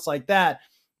everything else like that,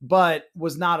 but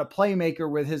was not a playmaker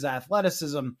with his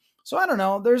athleticism. So I don't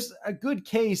know. There's a good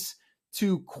case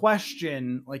to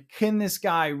question, like, can this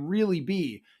guy really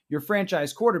be your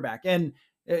franchise quarterback? And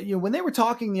when they were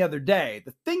talking the other day,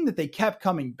 the thing that they kept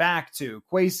coming back to,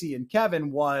 Kwesi and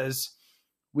Kevin, was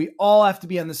we all have to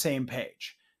be on the same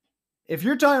page. If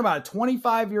you're talking about a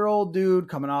 25-year-old dude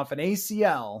coming off an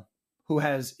ACL who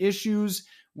has issues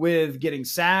with getting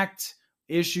sacked,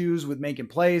 issues with making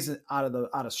plays out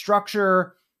of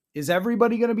structure, is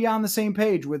everybody going to be on the same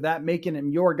page with that making him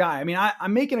your guy? I mean,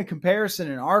 I'm making a comparison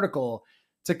in an article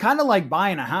to kind of like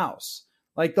buying a house.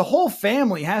 Like the whole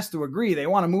family has to agree they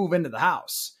want to move into the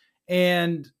house.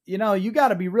 And, you got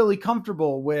to be really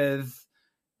comfortable with,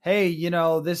 hey,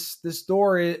 this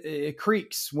door, it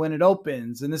creaks when it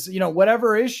opens. And this,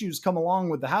 whatever issues come along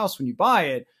with the house when you buy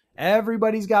it,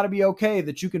 everybody's got to be okay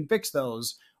that you can fix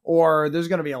those. Or there's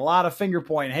going to be a lot of finger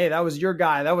pointing. Hey, that was your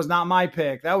guy. That was not my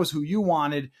pick. That was who you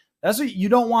wanted. You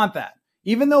don't want that.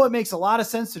 Even though it makes a lot of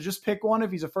sense to just pick one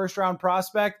if he's a first round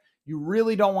prospect, you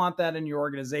really don't want that in your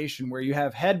organization where you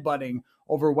have headbutting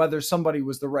over whether somebody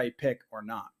was the right pick or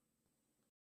not.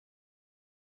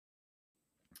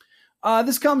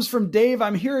 This comes from Dave.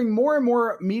 I'm hearing more and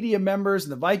more media members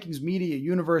in the Vikings media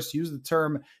universe use the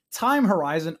term time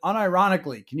horizon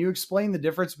unironically. Can you explain the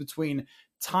difference between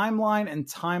timeline and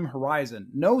time horizon?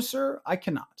 No, sir, I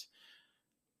cannot.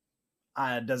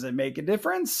 Does it make a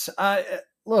difference?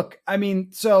 Look, I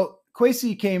mean, so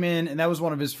Kwesi came in, and that was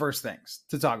one of his first things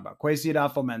to talk about. Kwesi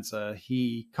Adolfo-Mensah,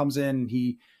 he comes in,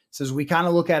 he says, we kind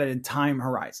of look at it in time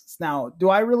horizons. Now, do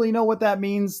I really know what that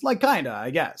means? Like, kind of,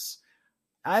 I guess.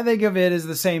 I think of it as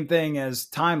the same thing as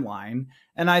timeline.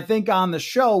 And I think on the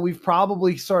show, we've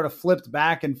probably sort of flipped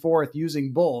back and forth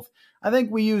using both. I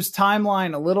think we use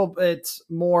timeline a little bit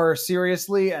more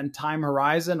seriously and time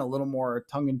horizon a little more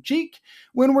tongue in cheek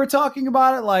when we're talking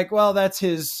about it. Like, well, that's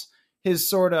his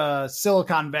sort of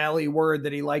Silicon Valley word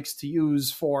that he likes to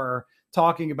use for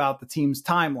talking about the team's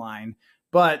timeline.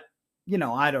 But,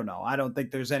 I don't know. I don't think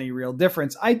there's any real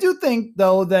difference. I do think,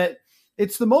 though, that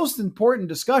it's the most important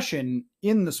discussion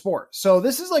in the sport. So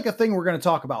this is like a thing we're going to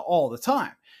talk about all the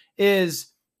time,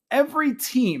 is every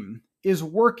team is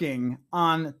working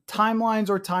on timelines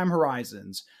or time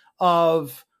horizons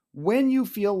of when you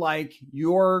feel like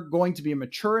you're going to be a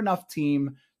mature enough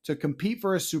team to compete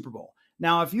for a Super Bowl.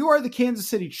 Now, if you are the Kansas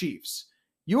City Chiefs,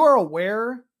 you are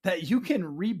aware that you can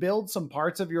rebuild some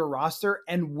parts of your roster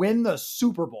and win the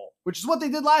Super Bowl, which is what they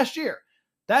did last year.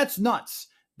 That's nuts.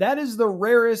 That is the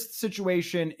rarest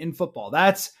situation in football.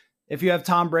 That's if you have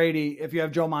Tom Brady, if you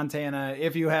have Joe Montana,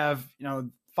 if you have,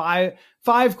 five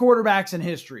quarterbacks in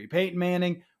history, Peyton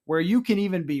Manning, where you can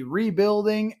even be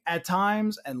rebuilding at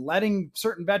times and letting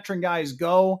certain veteran guys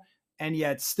go and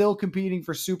yet still competing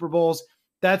for Super Bowls,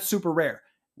 that's super rare.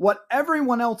 What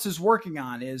everyone else is working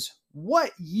on is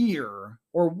what year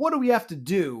or what do we have to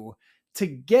do to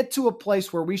get to a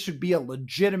place where we should be a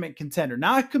legitimate contender,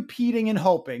 not competing and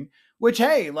hoping, which,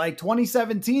 hey, like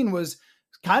 2017 was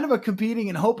kind of a competing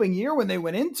and hoping year when they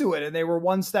went into it and they were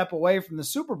one step away from the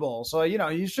Super Bowl. So,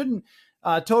 you shouldn't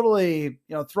totally,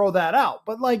 throw that out,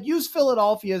 but like use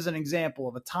Philadelphia as an example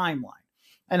of a timeline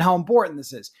and how important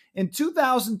this is. In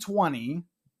 2020,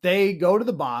 they go to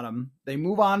the bottom, they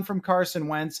move on from Carson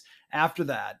Wentz after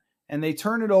that, and they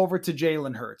turn it over to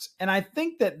Jalen Hurts. And I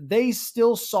think that they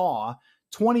still saw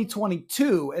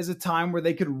 2022 as a time where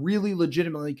they could really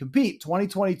legitimately compete,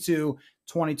 2022,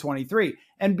 2023.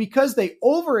 And because they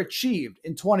overachieved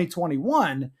in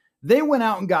 2021, they went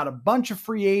out and got a bunch of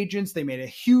free agents. They made a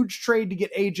huge trade to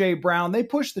get A.J. Brown. They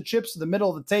pushed the chips to the middle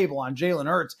of the table on Jalen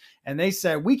Hurts, and they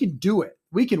said, we can do it.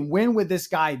 We can win with this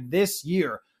guy this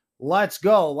year. Let's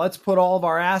go. Let's put all of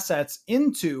our assets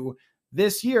into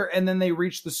this year. And then they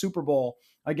reached the Super Bowl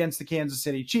against the Kansas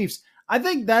City Chiefs. I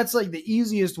think that's like the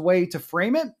easiest way to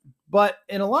frame it. But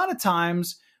in a lot of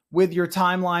times with your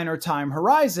timeline or time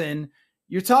horizon,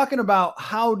 you're talking about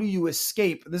how do you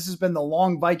escape? This has been the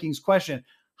long Vikings question.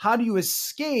 How do you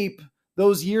escape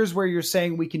those years where you're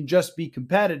saying we can just be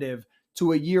competitive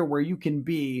to a year where you can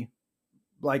be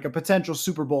like a potential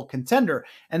Super Bowl contender?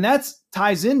 And that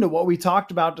ties into what we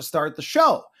talked about to start the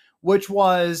show, which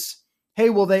was, hey,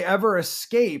 will they ever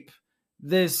escape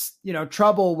this,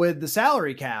 trouble with the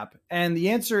salary cap? And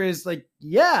the answer is like,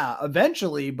 yeah,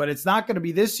 eventually, but it's not going to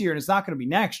be this year and it's not going to be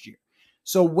next year.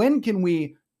 So when can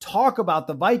we talk about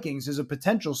the Vikings as a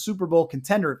potential Super Bowl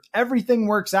contender if everything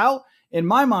works out? In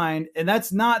my mind, and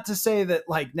that's not to say that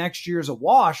like next year's a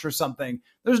wash or something.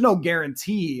 There's no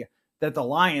guarantee that the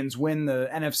Lions win the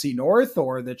NFC North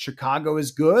or that Chicago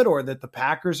is good or that the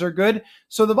Packers are good.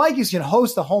 So the Vikings can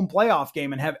host a home playoff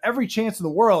game and have every chance in the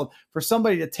world for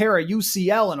somebody to tear a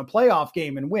UCL in a playoff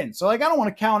game and win. So like, I don't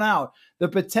want to count out the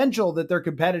potential that they're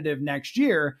competitive next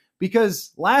year,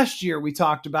 because last year we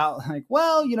talked about like,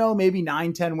 well, maybe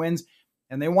 9-10 wins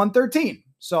and they won 13.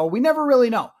 So we never really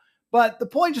know. But the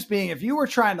point just being, if you were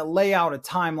trying to lay out a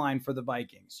timeline for the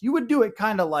Vikings, you would do it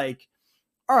kind of like,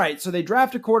 all right, so they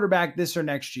draft a quarterback this or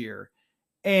next year,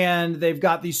 and they've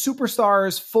got these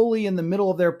superstars fully in the middle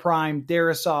of their prime,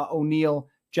 Darisaw, O'Neal,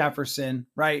 Jefferson,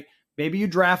 right? Maybe you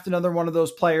draft another one of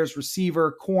those players,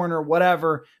 receiver, corner,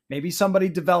 whatever. Maybe somebody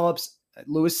develops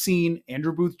Lewis Seen,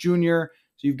 Andrew Booth Jr.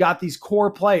 So you've got these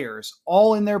core players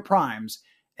all in their primes,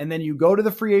 and then you go to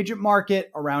the free agent market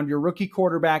around your rookie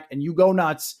quarterback, and you go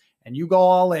nuts, and you go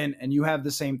all in, and you have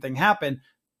the same thing happen.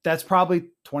 That's probably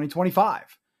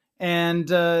 2025. And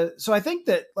so I think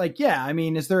that, like, yeah, I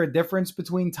mean, is there a difference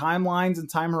between timelines and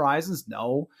time horizons?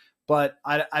 No, but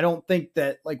I don't think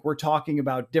that, like, we're talking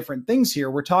about different things here.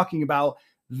 We're talking about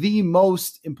the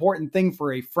most important thing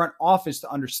for a front office to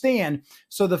understand.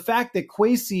 So the fact that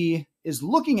Kwesi is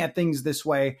looking at things this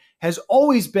way has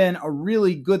always been a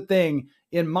really good thing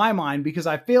in my mind, because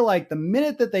I feel like the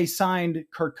minute that they signed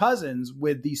Kirk Cousins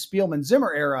with the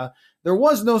Spielman-Zimmer era, there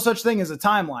was no such thing as a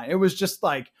timeline. It was just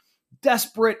like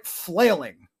desperate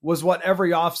flailing was what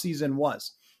every offseason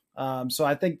was. So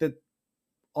I think that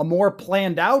a more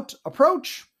planned out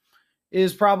approach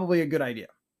is probably a good idea.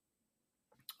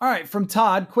 All right, from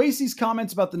Todd, Kwesi's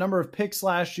comments about the number of picks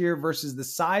last year versus the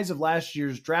size of last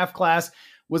year's draft class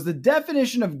was the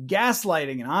definition of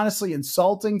gaslighting and honestly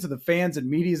insulting to the fans and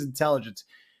media's intelligence.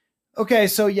 Okay,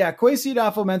 so yeah, Kwesi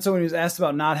Adofo-Mensah, when he was asked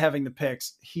about not having the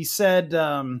picks, he said,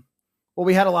 well,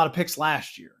 we had a lot of picks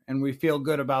last year and we feel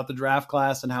good about the draft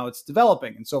class and how it's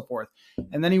developing and so forth.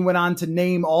 And then he went on to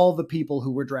name all the people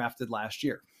who were drafted last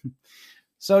year.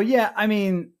 So yeah, I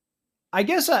mean, I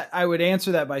guess I would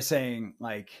answer that by saying,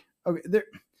 like, okay,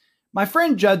 my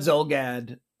friend Judd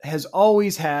Zolgad has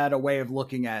always had a way of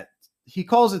looking at, he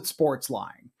calls it sports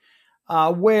lying,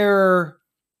 where,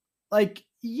 like,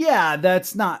 yeah,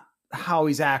 that's not how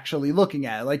he's actually looking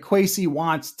at it. Like, Kwesi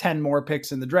wants 10 more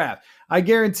picks in the draft. I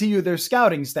guarantee you their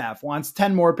scouting staff wants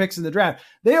 10 more picks in the draft.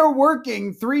 They are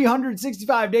working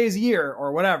 365 days a year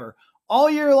or whatever, all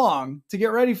year long to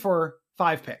get ready for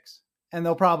 5 picks. And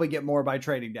they'll probably get more by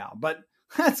trading down. But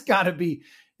that's got to be,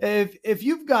 if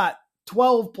you've got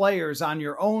 12 players on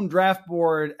your own draft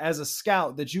board as a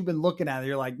scout that you've been looking at,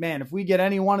 you're like, man, if we get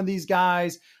any one of these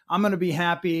guys, I'm going to be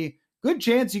happy. Good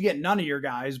chance you get none of your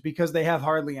guys because they have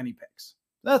hardly any picks.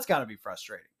 That's got to be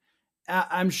frustrating.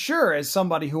 I'm sure as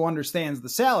somebody who understands the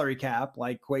salary cap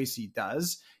like Kwesi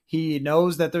does, he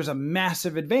knows that there's a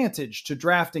massive advantage to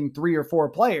drafting 3 or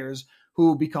 4 players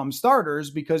who become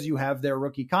starters because you have their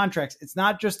rookie contracts. It's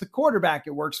not just the quarterback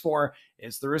it works for,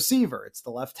 it's the receiver, it's the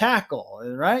left tackle,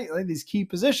 right? Like these key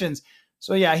positions.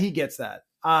 So yeah, he gets that.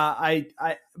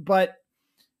 But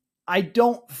I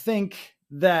don't think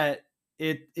that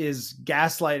it is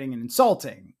gaslighting and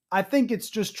insulting. I think it's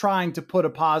just trying to put a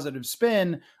positive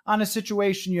spin on a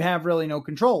situation you have really no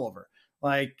control over.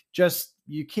 Like, just,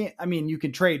 you can't, I mean, you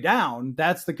can trade down.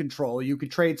 That's the control. You could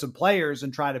trade some players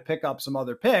and try to pick up some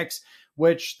other picks,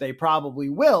 which they probably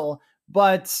will.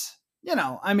 But, you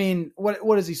know, I mean,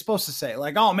 what is he supposed to say?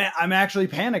 Like, oh man, I'm actually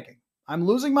panicking. I'm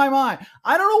losing my mind.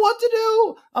 I don't know what to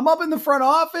do. I'm up in the front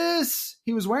office.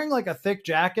 He was wearing like a thick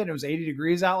jacket. It was 80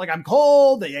 degrees out. Like, I'm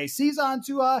cold. The AC's on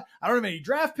too high. I don't have any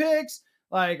draft picks.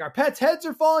 Like, our pets' heads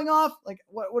are falling off. Like,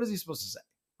 what is he supposed to say?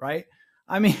 Right?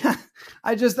 I mean,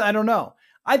 I don't know.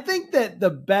 I think that the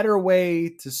better way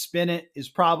to spin it is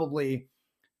probably,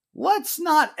 let's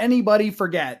not anybody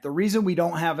forget the reason we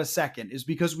don't have a second is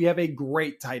because we have a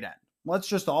great tight end. Let's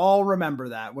just all remember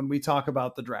that when we talk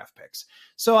about the draft picks.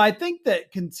 So I think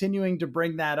that continuing to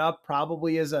bring that up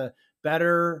probably is a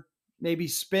better maybe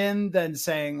spin than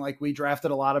saying like we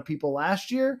drafted a lot of people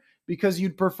last year, because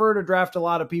you'd prefer to draft a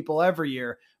lot of people every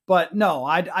year. But no,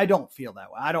 I don't feel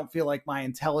that way. I don't feel like my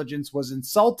intelligence was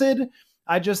insulted.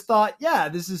 I just thought, yeah,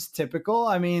 this is typical.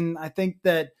 I mean, I think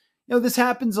that, you know, this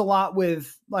happens a lot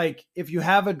with, like, if you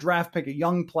have a draft pick, a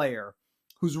young player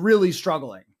who's really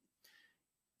struggling,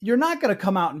 you're not going to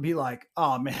come out and be like,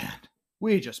 oh man,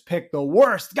 we just picked the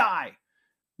worst guy.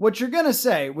 What you're going to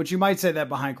say, which you might say that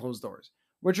behind closed doors,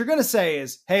 what you're going to say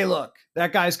is, hey, look,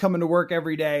 that guy's coming to work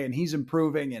every day and he's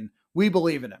improving and we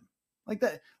believe in him. Like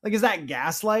that, like, is that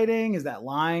gaslighting? Is that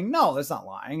lying? No, it's not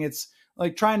lying. It's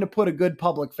like trying to put a good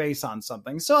public face on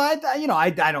something. So I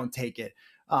don't take it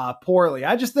poorly.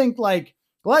 I just think, like,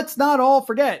 let's not all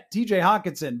forget TJ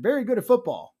Hawkinson, very good at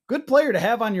football, good player to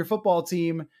have on your football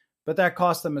team, but that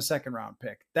cost them a second round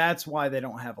pick. That's why they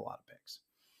don't have a lot of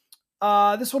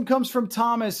picks. This one comes from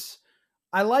Thomas.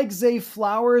 I like Zay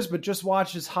Flowers, but just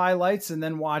watch his highlights and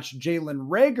then watch Jalen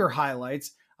Reagor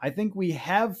highlights. I think we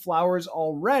have Flowers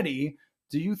already.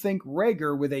 Do you think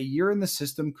Reagor with a year in the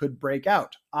system could break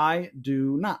out? I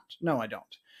do not. No, I don't.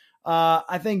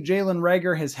 I think Jalen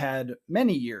Reagor has had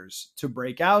many years to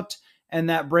break out, and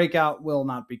that breakout will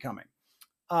not be coming.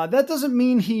 That doesn't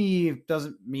mean he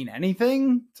doesn't mean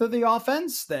anything to the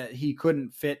offense, that he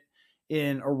couldn't fit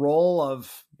in a role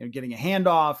of, you know, getting a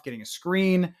handoff, getting a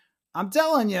screen. I'm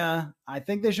telling you, I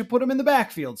think they should put him in the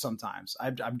backfield sometimes.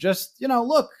 I'm just, you know,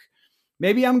 look,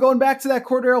 maybe I'm going back to that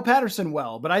Cordero Patterson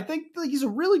well, but I think that he's a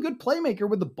really good playmaker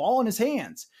with the ball in his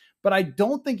hands. But I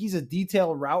don't think he's a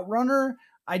detailed route runner.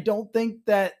 I don't think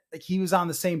that, like, he was on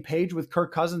the same page with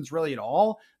Kirk Cousins really at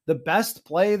all. The best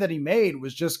play that he made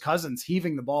was just Cousins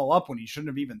heaving the ball up when he shouldn't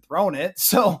have even thrown it.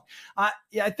 So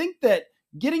I think that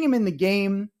getting him in the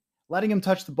game, letting him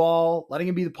touch the ball, letting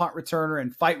him be the punt returner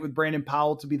and fight with Brandon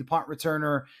Powell to be the punt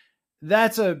returner,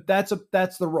 that's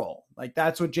the role. Like,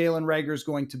 that's what Jalen Reagor is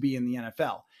going to be in the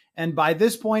NFL. And by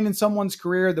this point in someone's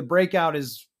career, the breakout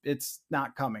it's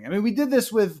not coming. I mean, we did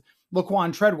this with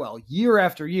Laquan Treadwell year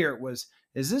after year. It was,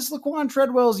 is this Laquan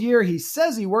Treadwell's year? He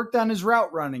says he worked on his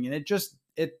route running, and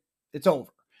it's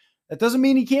over. That doesn't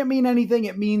mean he can't mean anything.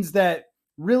 It means that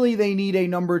really they need a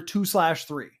number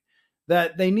 2/3,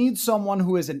 that they need someone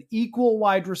who is an equal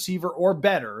wide receiver or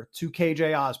better to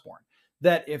KJ Osborne.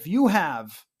 That if you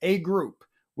have a group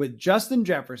with Justin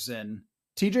Jefferson,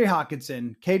 TJ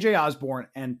Hawkinson, KJ Osborne,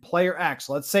 and player X,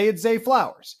 let's say it's Zay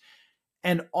Flowers,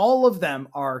 and all of them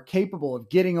are capable of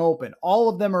getting open, all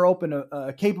of them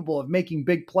are capable of making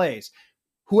big plays,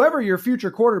 whoever your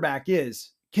future quarterback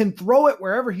is can throw it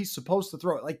wherever he's supposed to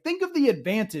throw it. Like, think of the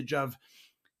advantage of,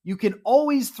 you can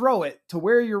always throw it to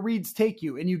where your reads take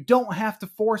you, and you don't have to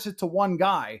force it to one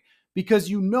guy, because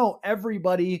you know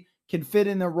everybody can fit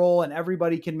in their role and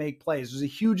everybody can make plays. There's a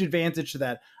huge advantage to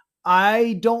that.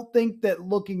 I don't think that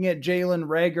looking at Jalen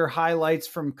Reagor highlights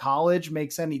from college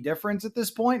makes any difference at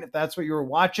this point. If that's what you were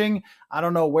watching, I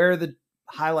don't know where the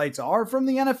highlights are from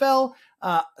the NFL.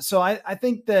 So I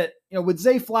think that, you know, with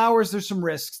Zay Flowers, there's some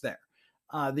risks there.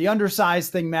 The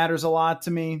undersized thing matters a lot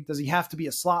to me. Does he have to be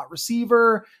a slot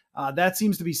receiver? That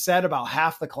seems to be said about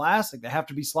half the class. Like, they have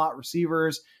to be slot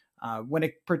receivers. When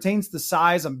it pertains to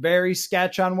size, I'm very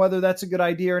sketch on whether that's a good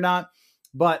idea or not.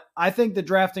 But I think that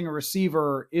drafting a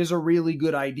receiver is a really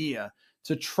good idea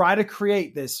to try to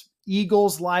create this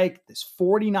Eagles-like, this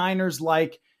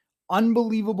 49ers-like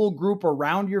unbelievable group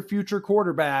around your future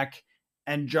quarterback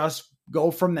and just go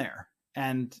from there.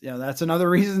 And, you know, that's another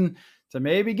reason to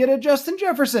maybe get a Justin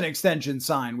Jefferson extension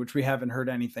signed, which we haven't heard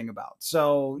anything about.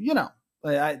 So, you know,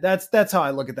 That's how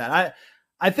I look at that.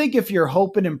 I think if you're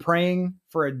hoping and praying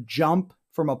for a jump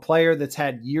from a player that's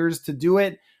had years to do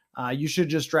it, you should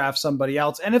just draft somebody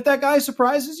else. And if that guy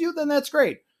surprises you, then that's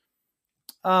great.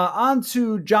 On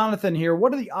to Jonathan here.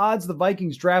 What are the odds of the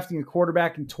Vikings drafting a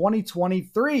quarterback in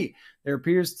 2023? There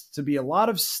appears to be a lot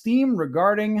of steam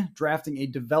regarding drafting a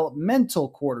developmental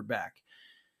quarterback.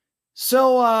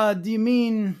 So do you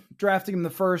mean drafting him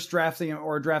the first, drafting him,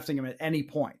 or drafting him at any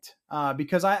point?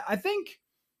 Because I think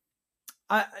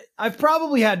I've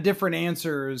probably had different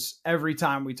answers every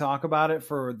time we talk about it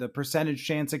for the percentage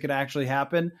chance it could actually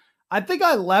happen. I think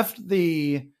I left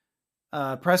the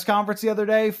press conference the other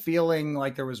day feeling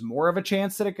like there was more of a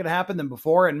chance that it could happen than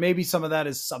before. And maybe some of that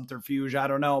is subterfuge. I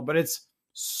don't know, but it's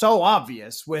so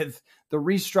obvious with the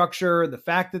restructure, the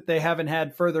fact that they haven't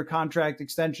had further contract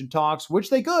extension talks, which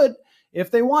they could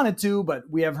if they wanted to, but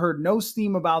we have heard no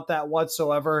steam about that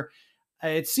whatsoever.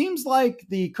 It seems like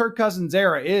the Kirk Cousins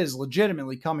era is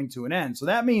legitimately coming to an end. So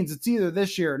that means it's either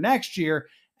this year or next year.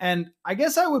 And I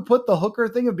guess I would put the Hooker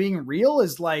thing of being real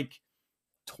as like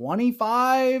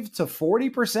 25 to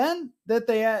 40% that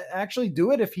they actually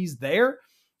do it if he's there.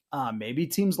 Maybe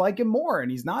teams like him more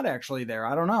and he's not actually there.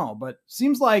 I don't know, but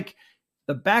seems like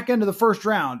the back end of the first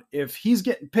round, if he's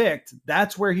getting picked,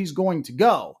 that's where he's going to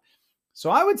go. So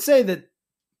I would say that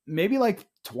maybe like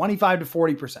 25 to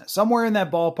 40%, somewhere in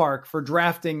that ballpark for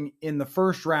drafting in the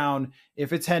first round.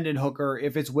 If it's Hendon Hooker,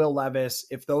 if it's Will Levis,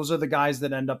 if those are the guys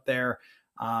that end up there,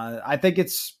 I think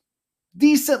it's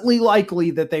decently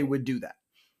likely that they would do that.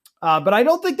 But I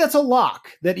don't think that's a lock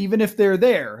that even if they're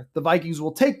there, the Vikings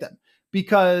will take them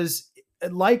because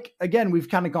like, again, we've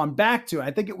kind of gone back to,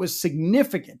 I think it was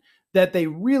significant that they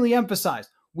really emphasized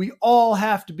we all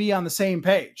have to be on the same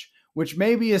page, which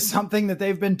maybe is something that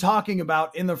they've been talking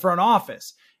about in the front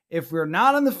office. If we're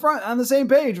not on the same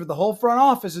page with the whole front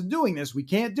office of doing this, we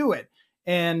can't do it.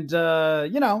 And,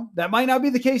 that might not be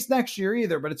the case next year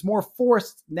either, but it's more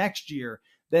forced next year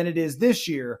than it is this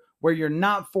year where you're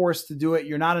not forced to do it.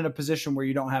 You're not in a position where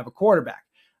you don't have a quarterback.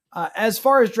 As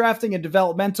far as drafting a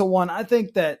developmental one, I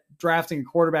think that drafting a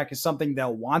quarterback is something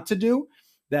they'll want to do,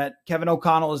 that Kevin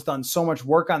O'Connell has done so much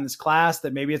work on this class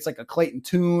that maybe it's like a Clayton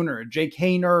Tune or a Jake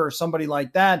Hayner or somebody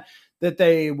like that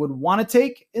they would want to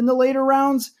take in the later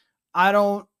rounds. I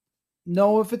don't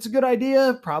know if it's a good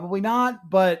idea. Probably not.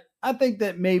 But I think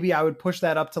that maybe I would push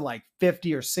that up to like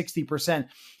 50 or 60%.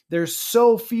 There's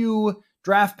so few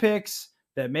draft picks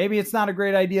that maybe it's not a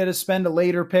great idea to spend a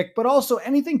later pick, but also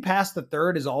anything past the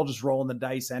third is all just rolling the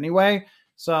dice anyway.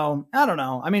 So I don't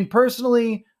know. I mean,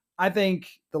 personally, I think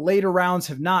the later rounds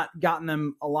have not gotten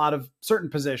them a lot of certain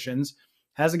positions,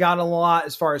 hasn't gotten a lot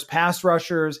as far as pass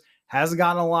rushers, hasn't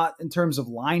gotten a lot in terms of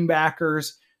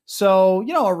linebackers. So,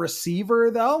 a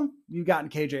receiver though, you've gotten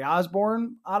KJ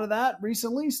Osborne out of that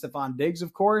recently, Stephon Diggs,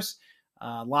 of course,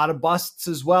 a lot of busts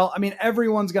as well. I mean,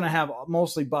 everyone's going to have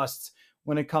mostly busts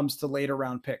when it comes to later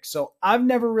round picks. So I've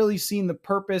never really seen the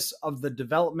purpose of the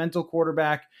developmental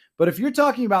quarterback. But if you're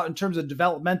talking about in terms of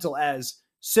developmental as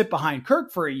sit behind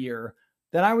Kirk for a year,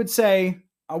 then I would say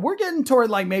we're getting toward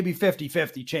like maybe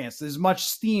 50-50 chance. As much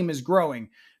steam is growing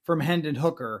from Hendon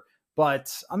Hooker,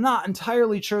 but I'm not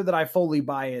entirely sure that I fully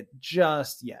buy it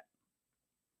just yet.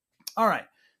 All right.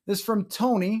 This from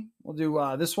Tony. We'll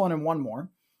do this one and one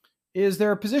more. Is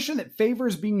there a position that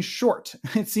favors being short?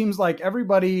 It seems like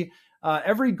everybody,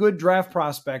 every good draft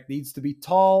prospect needs to be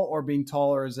tall, or being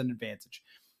taller is an advantage.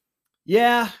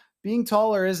 Yeah, being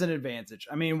taller is an advantage.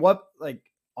 I mean,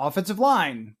 offensive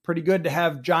line, pretty good to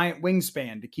have giant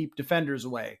wingspan to keep defenders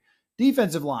away.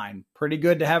 Defensive line, pretty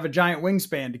good to have a giant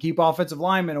wingspan to keep offensive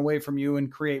linemen away from you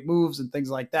and create moves and things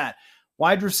like that.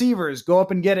 Wide receivers, go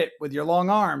up and get it with your long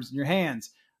arms and your hands.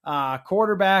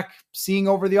 Quarterback, seeing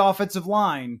over the offensive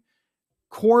line.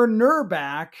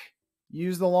 Cornerback,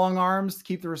 use the long arms to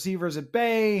keep the receivers at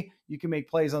bay. You can make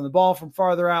plays on the ball from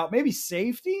farther out. Maybe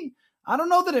safety. I don't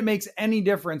know that it makes any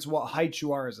difference what height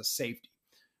you are as a safety.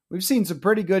 We've seen some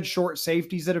pretty good short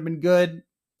safeties that have been good.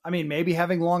 I mean, maybe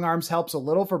having long arms helps a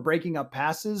little for breaking up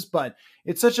passes, but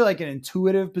it's such an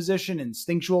intuitive position,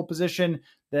 instinctual position,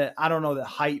 that I don't know that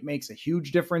height makes a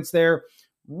huge difference there.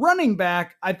 Running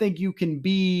back, I think you can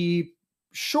be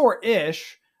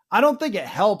short-ish. I don't think it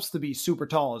helps to be super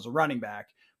tall as a running back.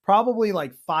 Probably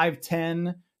like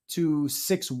 5'10" to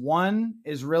 6'1"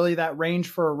 is really that range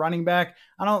for a running back.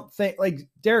 I don't think,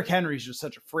 Derrick Henry's just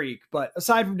such a freak, but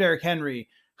aside from Derrick Henry,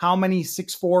 how many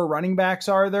 6'4" running backs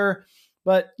are there?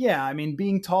 But yeah, I mean,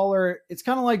 being taller, it's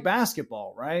kind of like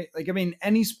basketball, right?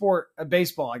 Any sport,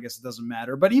 baseball, I guess it doesn't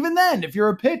matter. But even then, if you're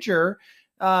a pitcher,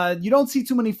 you don't see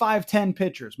too many 5'10"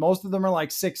 pitchers. Most of them are like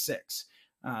 6'6".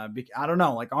 I don't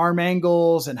know, like arm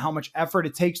angles and how much effort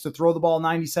it takes to throw the ball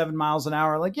 97 miles an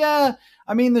hour. Like, yeah,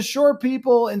 I mean, the short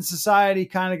people in society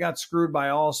kind of got screwed by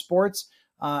all sports,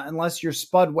 unless you're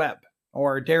Spud Webb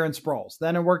or Darren Sproles.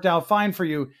 Then it worked out fine for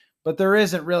you, but there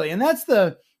isn't really. And that's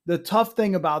the tough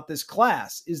thing about this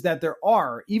class is that there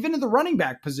are, even in the running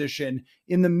back position,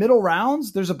 in the middle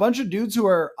rounds, there's a bunch of dudes who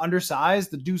are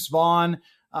undersized. The Deuce Vaughn,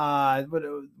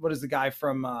 what is the guy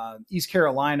from East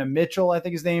Carolina, Mitchell, I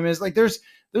think his name is. Like there's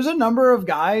a number of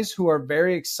guys who are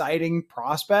very exciting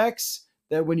prospects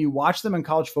that when you watch them in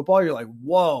college football, you're like,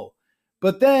 whoa.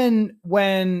 But then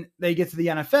when they get to the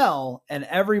NFL and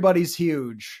everybody's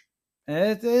huge,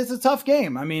 it's a tough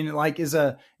game. I mean, like is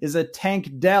a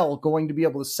Tank Dell going to be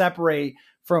able to separate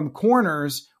from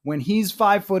corners when he's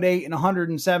 5'8" and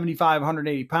 175,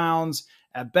 180 pounds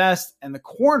at best, and the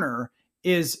corner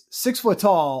is 6 foot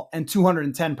tall and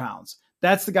 210 pounds.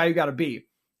 That's the guy you got to beat.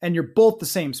 And you're both the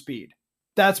same speed.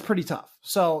 That's pretty tough.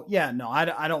 So yeah, no,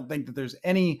 I don't think that there's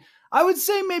any, I would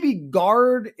say maybe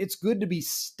guard. It's good to be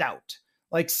stout,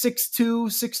 like 6'2",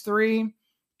 6'3",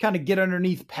 kind of get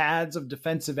underneath pads of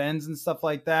defensive ends and stuff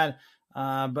like that.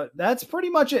 But that's pretty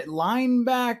much it.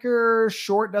 Linebacker,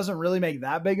 short doesn't really make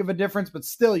that big of a difference, but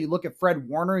still you look at Fred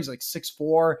Warner, he's like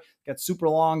 6'4", got super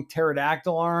long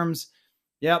pterodactyl arms.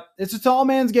 Yep, it's a tall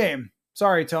man's game.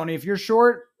 Sorry, Tony. If you're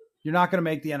short, you're not going to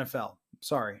make the NFL.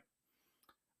 Sorry.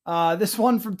 This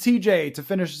one from TJ to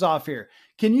finish us off here.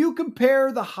 Can you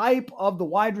compare the hype of the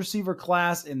wide receiver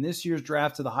class in this year's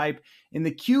draft to the hype in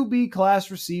the QB class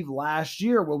received last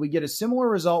year? Will we get a similar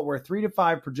result where 3 to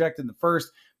 5 project in the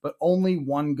first, but only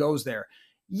one goes there?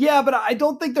 Yeah, but I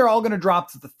don't think they're all going to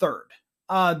drop to the third.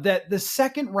 That the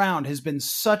second round has been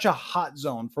such a hot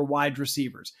zone for wide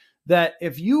receivers that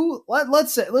if you,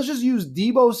 let's just use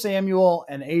Deebo Samuel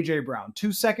and AJ Brown,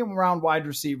 2 second round wide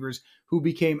receivers who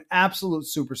became absolute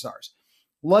superstars.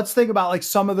 Let's think about like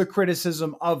some of the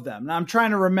criticism of them. Now I'm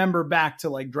trying to remember back to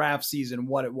like draft season,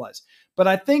 what it was, but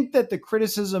I think that the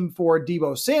criticism for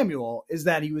Deebo Samuel is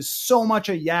that he was so much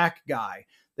a yak guy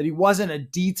that he wasn't a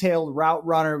detailed route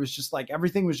runner. It was just like,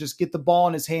 everything was just get the ball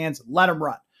in his hands, let him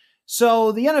run.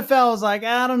 So the NFL is like,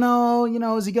 I don't know,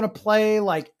 is he going to play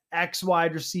like X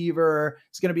wide receiver?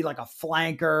 It's going to be like a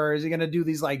flanker. Is he going to do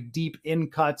these like deep in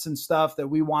cuts and stuff that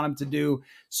we want him to do?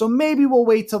 So maybe we'll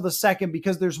wait till the second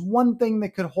because there's one thing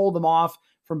that could hold him off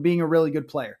from being a really good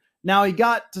player. Now he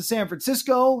got to San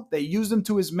Francisco. They used him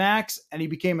to his max and he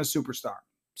became a superstar.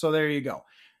 So there you go.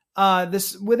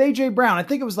 This with AJ Brown, I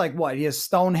think it was like what? He has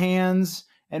stone hands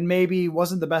and maybe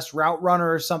wasn't the best route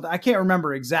runner or something. I can't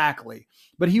remember exactly,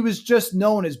 but he was just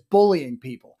known as bullying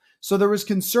people. So there was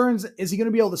concerns, is he going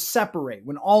to be able to separate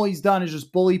when all he's done is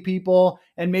just bully people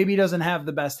and maybe he doesn't have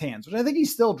the best hands, which I think he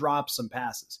still drops some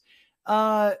passes.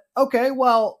 Okay,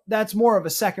 well, that's more of a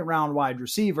second round wide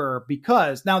receiver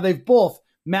because now they've both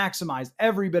maximized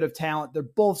every bit of talent. They're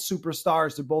both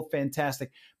superstars. They're both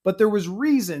fantastic. But there was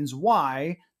reasons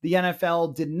why the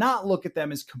NFL did not look at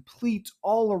them as complete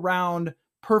all around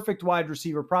perfect wide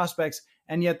receiver prospects,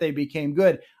 and yet they became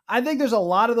good. I think there's a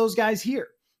lot of those guys here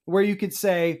where you could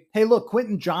say, hey, look,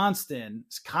 Quentin Johnston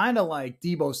is kind of like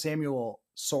Deebo Samuel,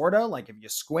 sort of, like if you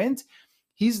squint,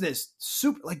 he's this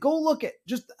super, like go look at,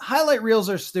 just highlight reels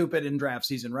are stupid in draft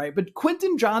season, right? But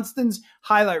Quentin Johnston's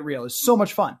highlight reel is so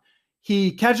much fun.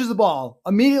 He catches the ball,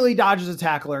 immediately dodges a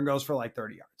tackler and goes for like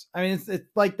 30 yards. I mean, it's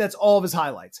like, that's all of his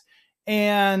highlights.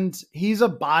 And he's a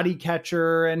body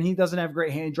catcher and he doesn't have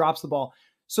great hand. He drops the ball.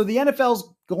 So the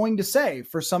NFL's going to say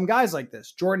for some guys like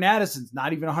this, Jordan Addison's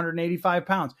not even 185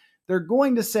 pounds. They're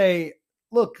going to say,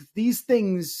 look, these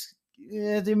things,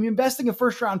 investing a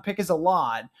first round pick is a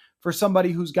lot for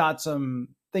somebody who's got some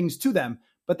things to them,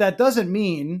 but that doesn't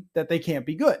mean that they can't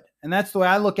be good. And that's the way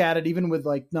I look at it, even with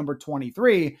like number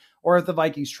 23 or if the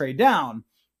Vikings trade down.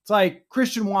 It's like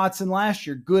Christian Watson last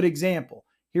year, good example.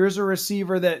 Here's a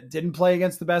receiver that didn't play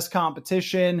against the best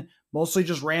competition, mostly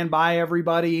just ran by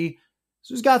everybody.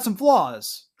 So he's got some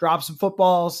flaws, dropped some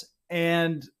footballs,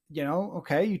 and,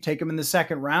 okay, you take him in the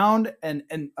second round. And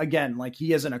again, like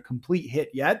he isn't a complete hit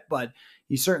yet, but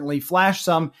he certainly flashed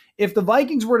some. If the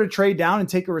Vikings were to trade down and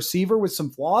take a receiver with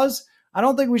some flaws, I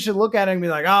don't think we should look at it and be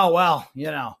like, oh, well,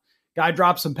 guy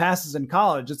dropped some passes in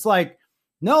college. It's like,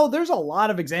 no, there's a lot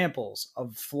of examples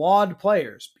of flawed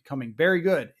players becoming very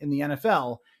good in the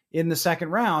NFL in the second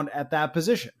round at that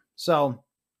position. So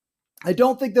I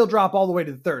don't think they'll drop all the way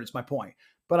to the third, is my point.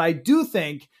 But I do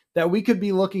think that we could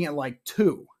be looking at like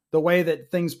 2, the way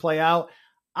that things play out.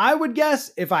 I would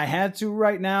guess, if I had to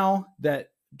right now, that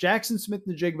Jackson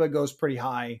Smith-Njigba goes pretty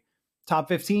high, top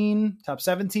 15, top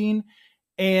 17.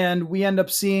 And we end up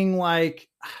seeing like,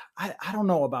 I don't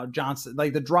know about Johnson,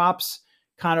 like the drops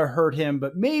kind of hurt him,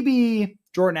 but maybe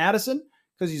Jordan Addison,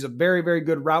 because he's a very, very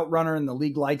good route runner and the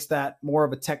league likes that, more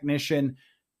of a technician.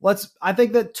 I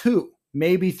think that 2,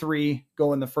 maybe 3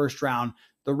 go in the first round.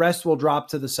 The rest will drop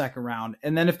to the second round.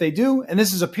 And then if they do, and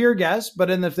this is a pure guess, but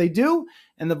then if they do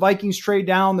and the Vikings trade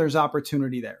down, there's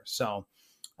opportunity there. So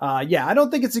yeah, I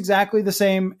don't think it's exactly the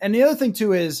same. And the other thing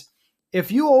too is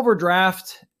if you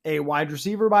overdraft a wide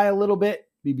receiver by a little bit,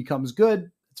 he becomes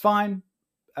good. It's fine.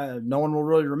 No one will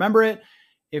really remember it.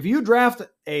 If you draft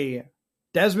a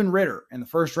Desmond Ridder in the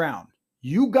first round,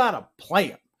 you got to play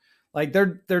him. Like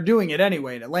they're doing it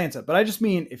anyway in Atlanta. But I just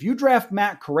mean, if you draft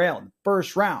Matt Corral in the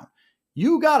first round,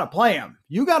 you got to play him.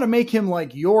 You got to make him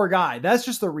like your guy. That's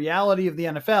just the reality of the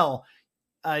NFL.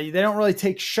 They don't really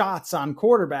take shots on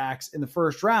quarterbacks in the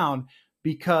first round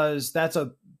because that's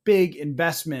a big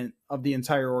investment of the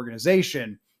entire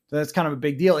organization. So that's kind of a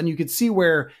big deal. And you could see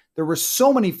where there were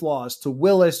so many flaws to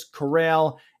Willis,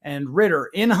 Corral, and Ridder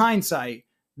in hindsight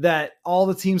that all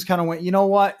the teams kind of went, you know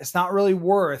what? It's not really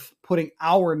worth putting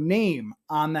our name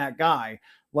on that guy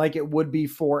like it would be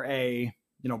for a,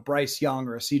 Bryce Young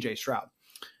or a CJ Stroud.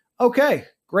 Okay,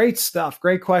 great stuff.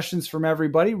 Great questions from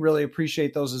everybody. Really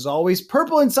appreciate those as always.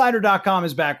 PurpleInsider.com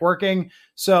is back working.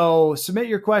 So submit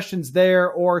your questions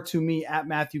there or to me at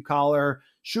Matthew Collar.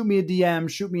 Shoot me a DM,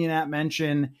 shoot me an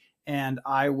 @mention, and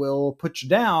I will put you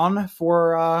down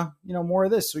for, more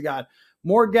of this. We got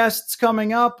more guests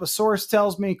coming up. A source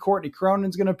tells me Courtney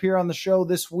Cronin's going to appear on the show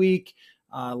this week.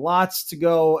 Lots to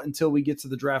go until we get to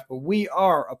the draft, but we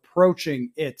are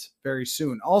approaching it very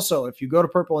soon. Also, if you go to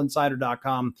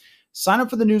purpleinsider.com, sign up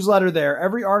for the newsletter there.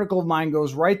 Every article of mine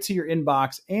goes right to your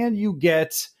inbox, and you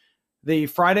get the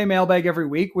Friday mailbag every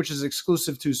week, which is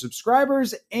exclusive to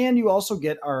subscribers, and you also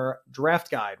get our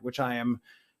draft guide, which I am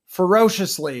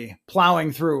ferociously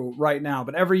plowing through right now.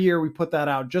 But every year we put that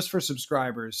out just for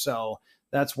subscribers, so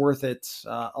that's worth it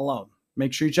alone.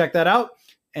 Make sure you check that out.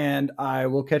 And I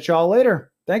will catch y'all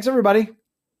later. Thanks, everybody.